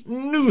 2020,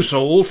 new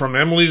soul from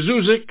Emily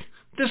Zuzik.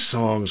 This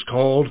song's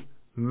called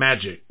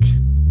Magic.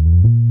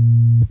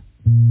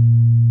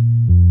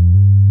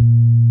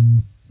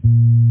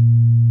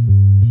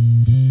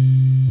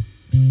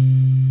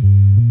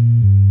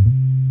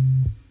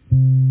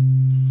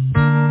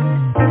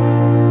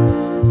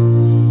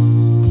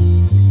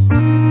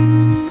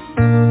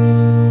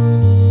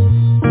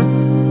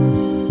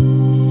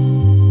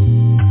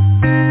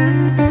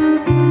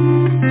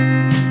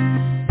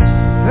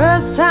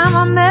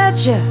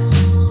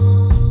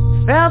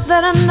 Felt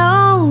that I'd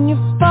known you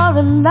for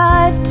a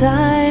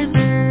lifetime.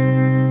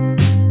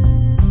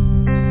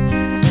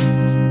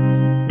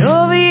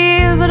 Over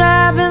years that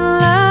I've been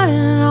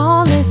learning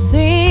only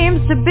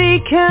seems to be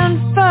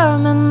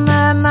confirming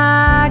that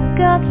my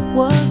gut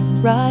was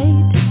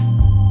right.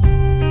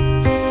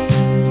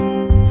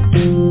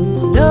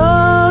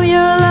 No,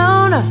 you're a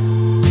loner,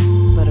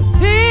 but I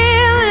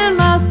feel in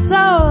my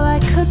soul I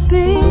could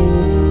be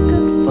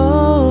good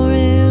for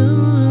you.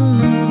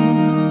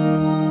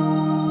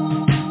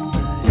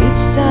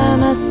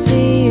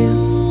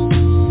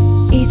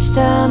 Each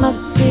time I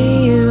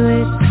see you,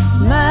 it's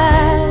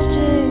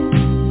magic.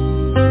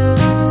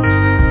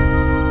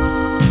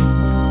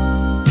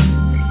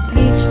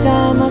 Each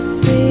time I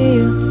see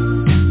you,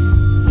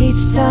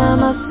 each time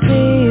I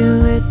see you,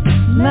 it's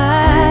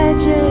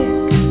magic.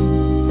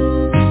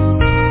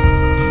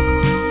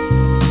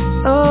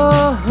 Oh,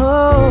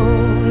 oh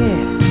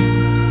yeah.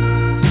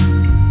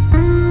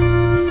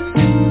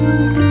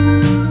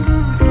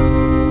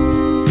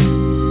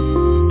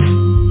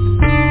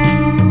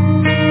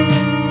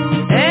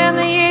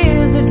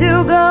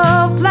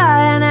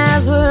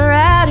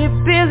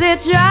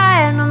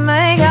 Trying to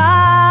make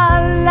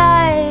our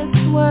lives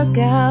work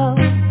out,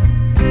 and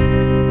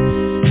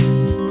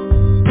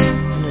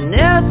I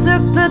never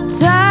took the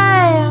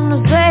time to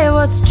say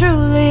what's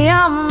truly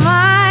on my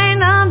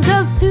mind. I'm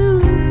just too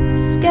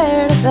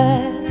scared of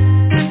that.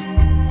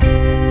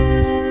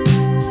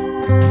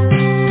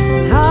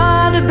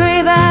 Hard to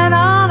be that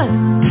honest,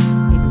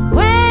 even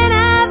when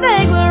I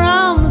think we're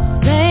on the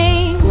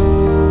same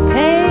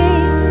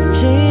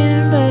page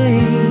in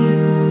vain.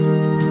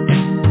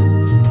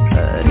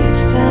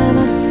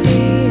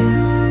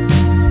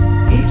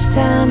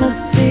 Time I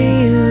see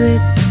you,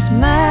 it's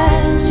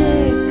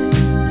magic.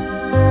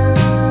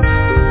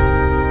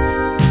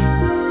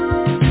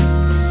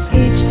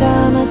 Each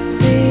time I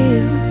see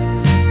you,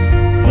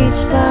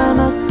 each time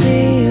I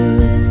see you,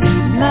 it's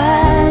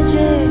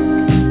magic.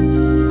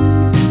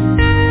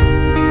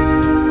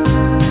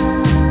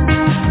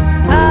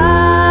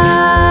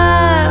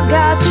 I've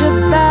got your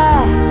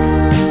back,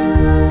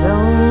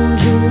 don't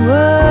you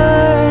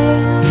worry.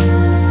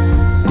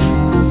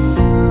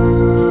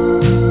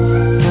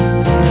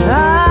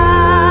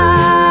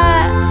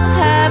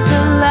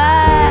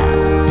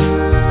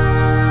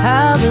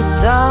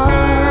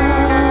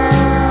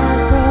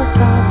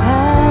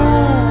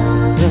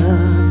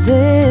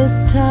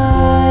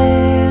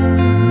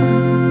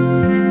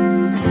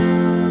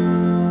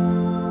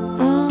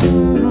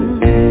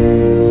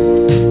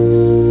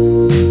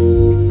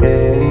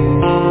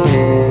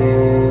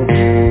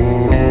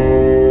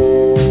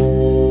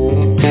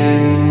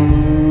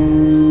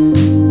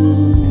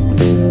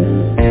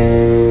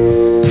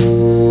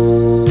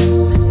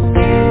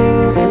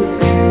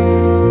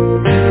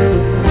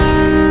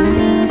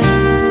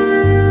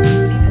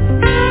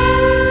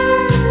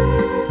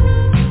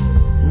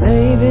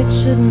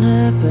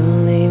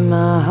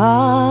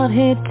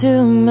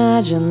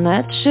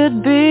 That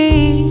should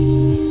be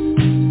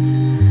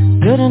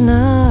good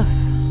enough,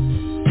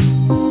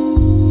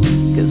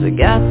 'cause we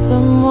got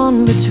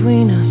someone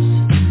between us,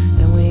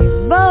 and we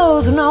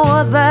both know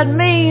what that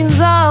means.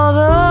 All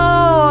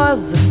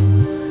those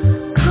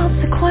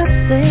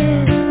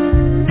consequences.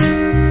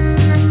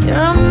 You're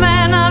a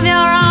man of your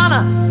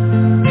honor,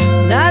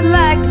 and I'd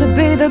like to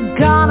be the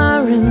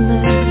goner in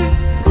this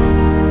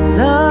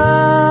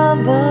love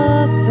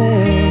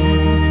affair.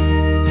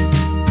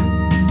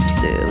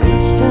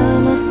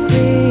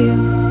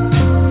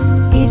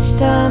 Each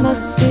time I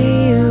see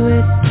you,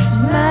 it's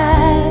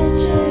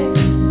magic.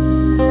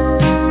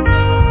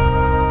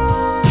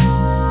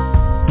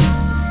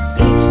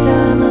 Each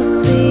time I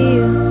see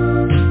you,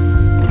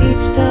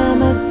 each time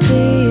I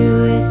see you,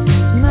 it's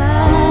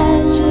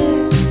magic.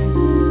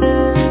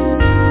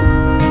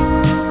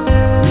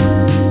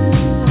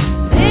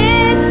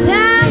 Each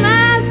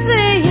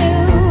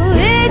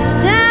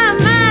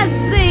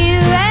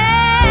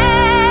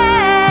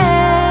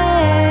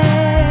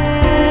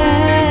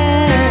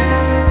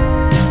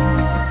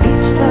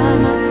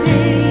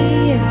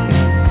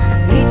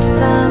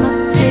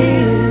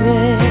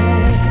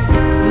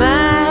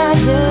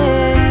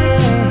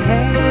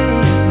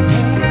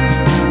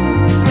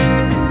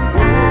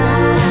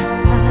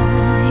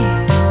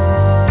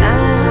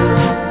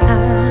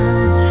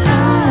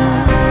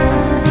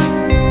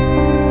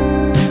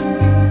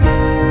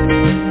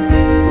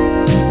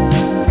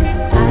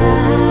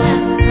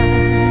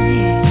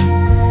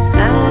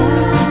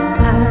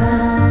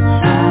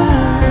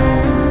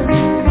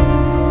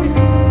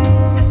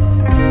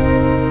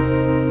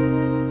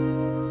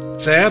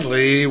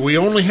Sadly, we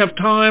only have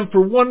time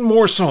for one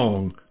more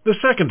song, the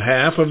second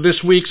half of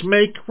this week's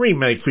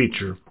Make-Remake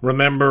feature.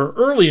 Remember,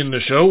 early in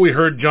the show we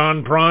heard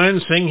John Prine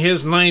sing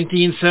his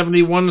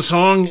 1971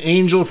 song,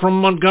 Angel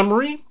from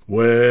Montgomery?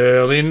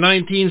 Well, in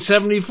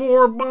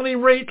 1974, Bonnie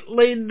Raitt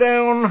laid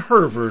down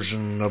her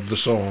version of the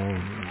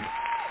song.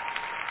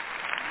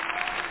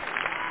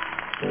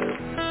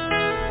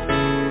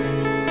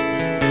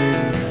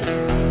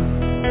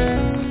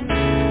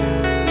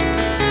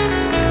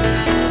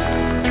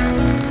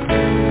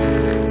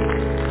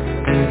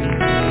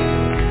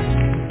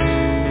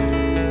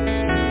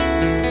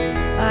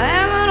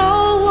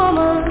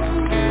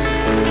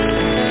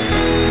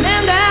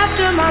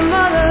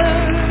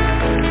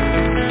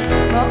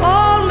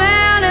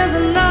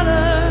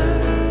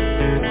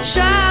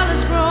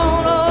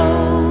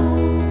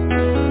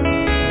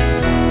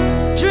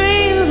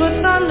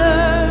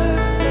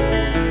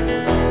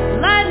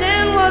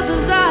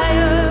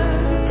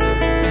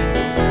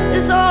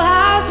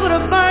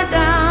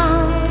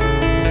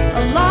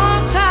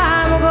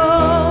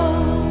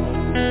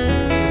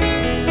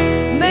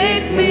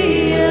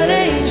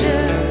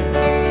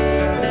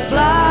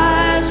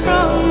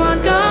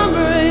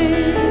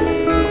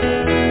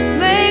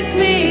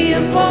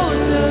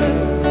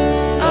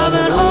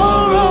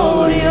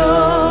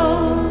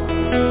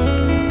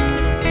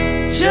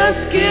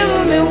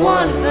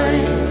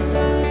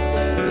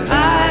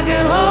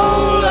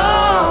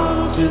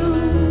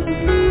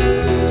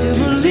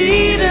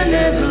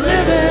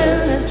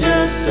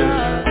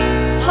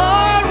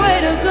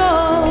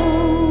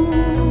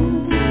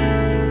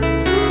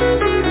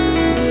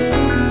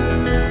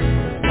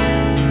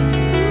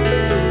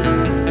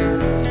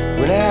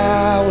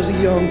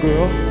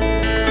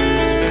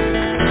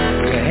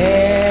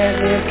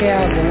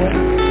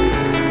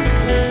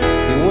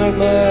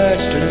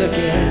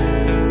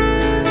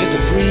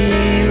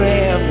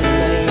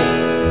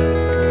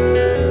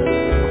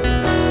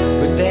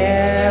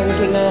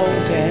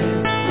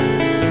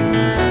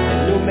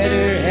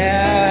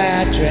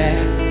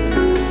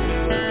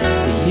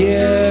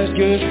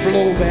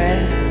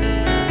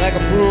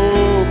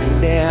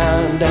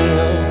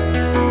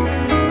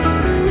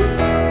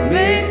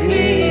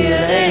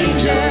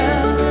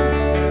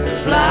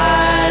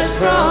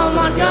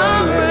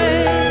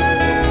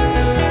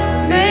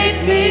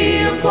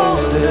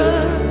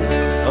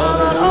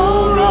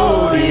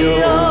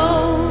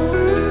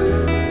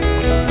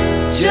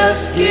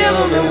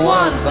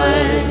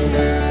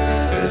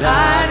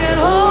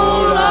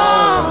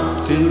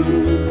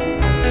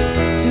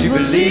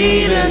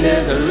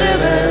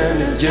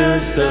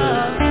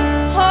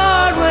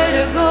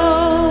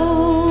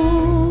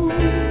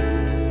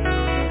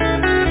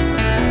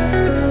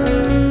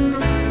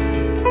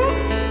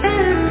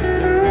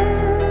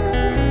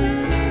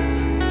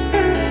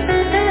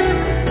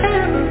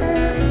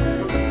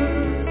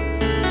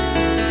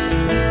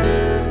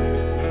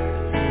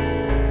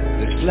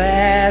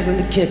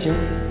 Kitchen, I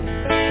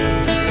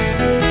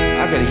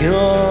could hear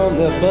them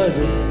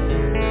buzzing,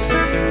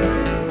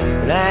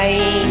 and I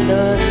ain't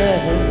done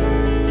nothing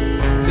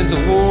since I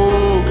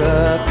woke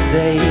up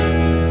today.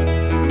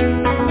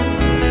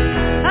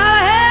 How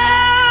the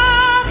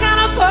hell can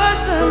a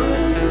person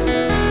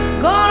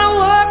gonna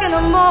work in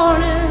the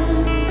morning,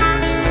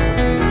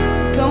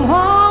 come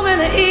home in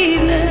the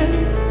evening,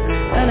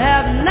 and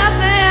have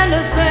nothing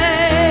to say?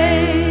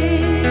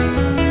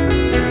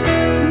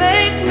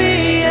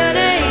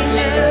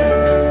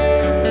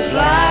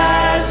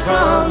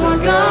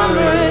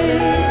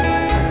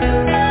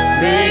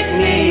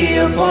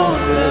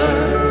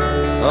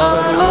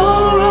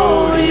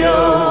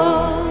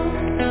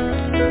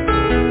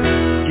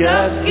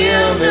 Just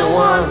give me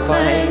one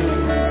thing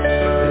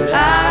that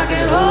I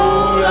can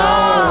hold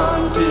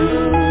on to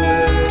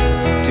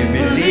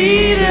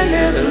believing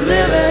that the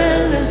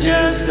living is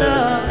just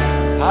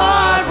a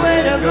hard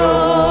way to go.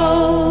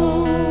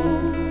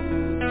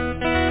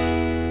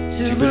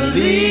 To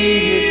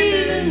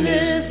believe in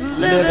this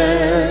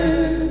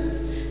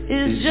living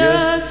is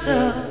just a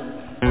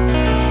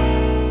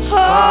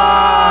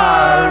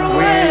hard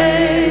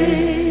way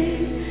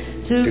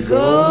to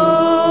go.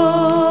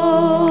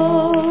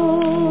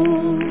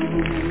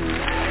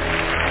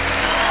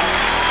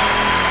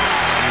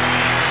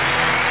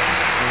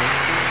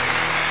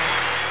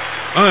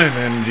 I'm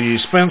M.D.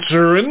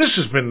 Spencer, and this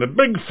has been the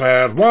Big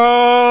Fat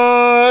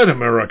Wide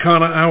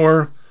Americana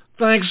Hour.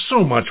 Thanks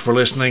so much for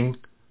listening.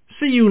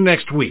 See you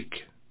next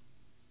week.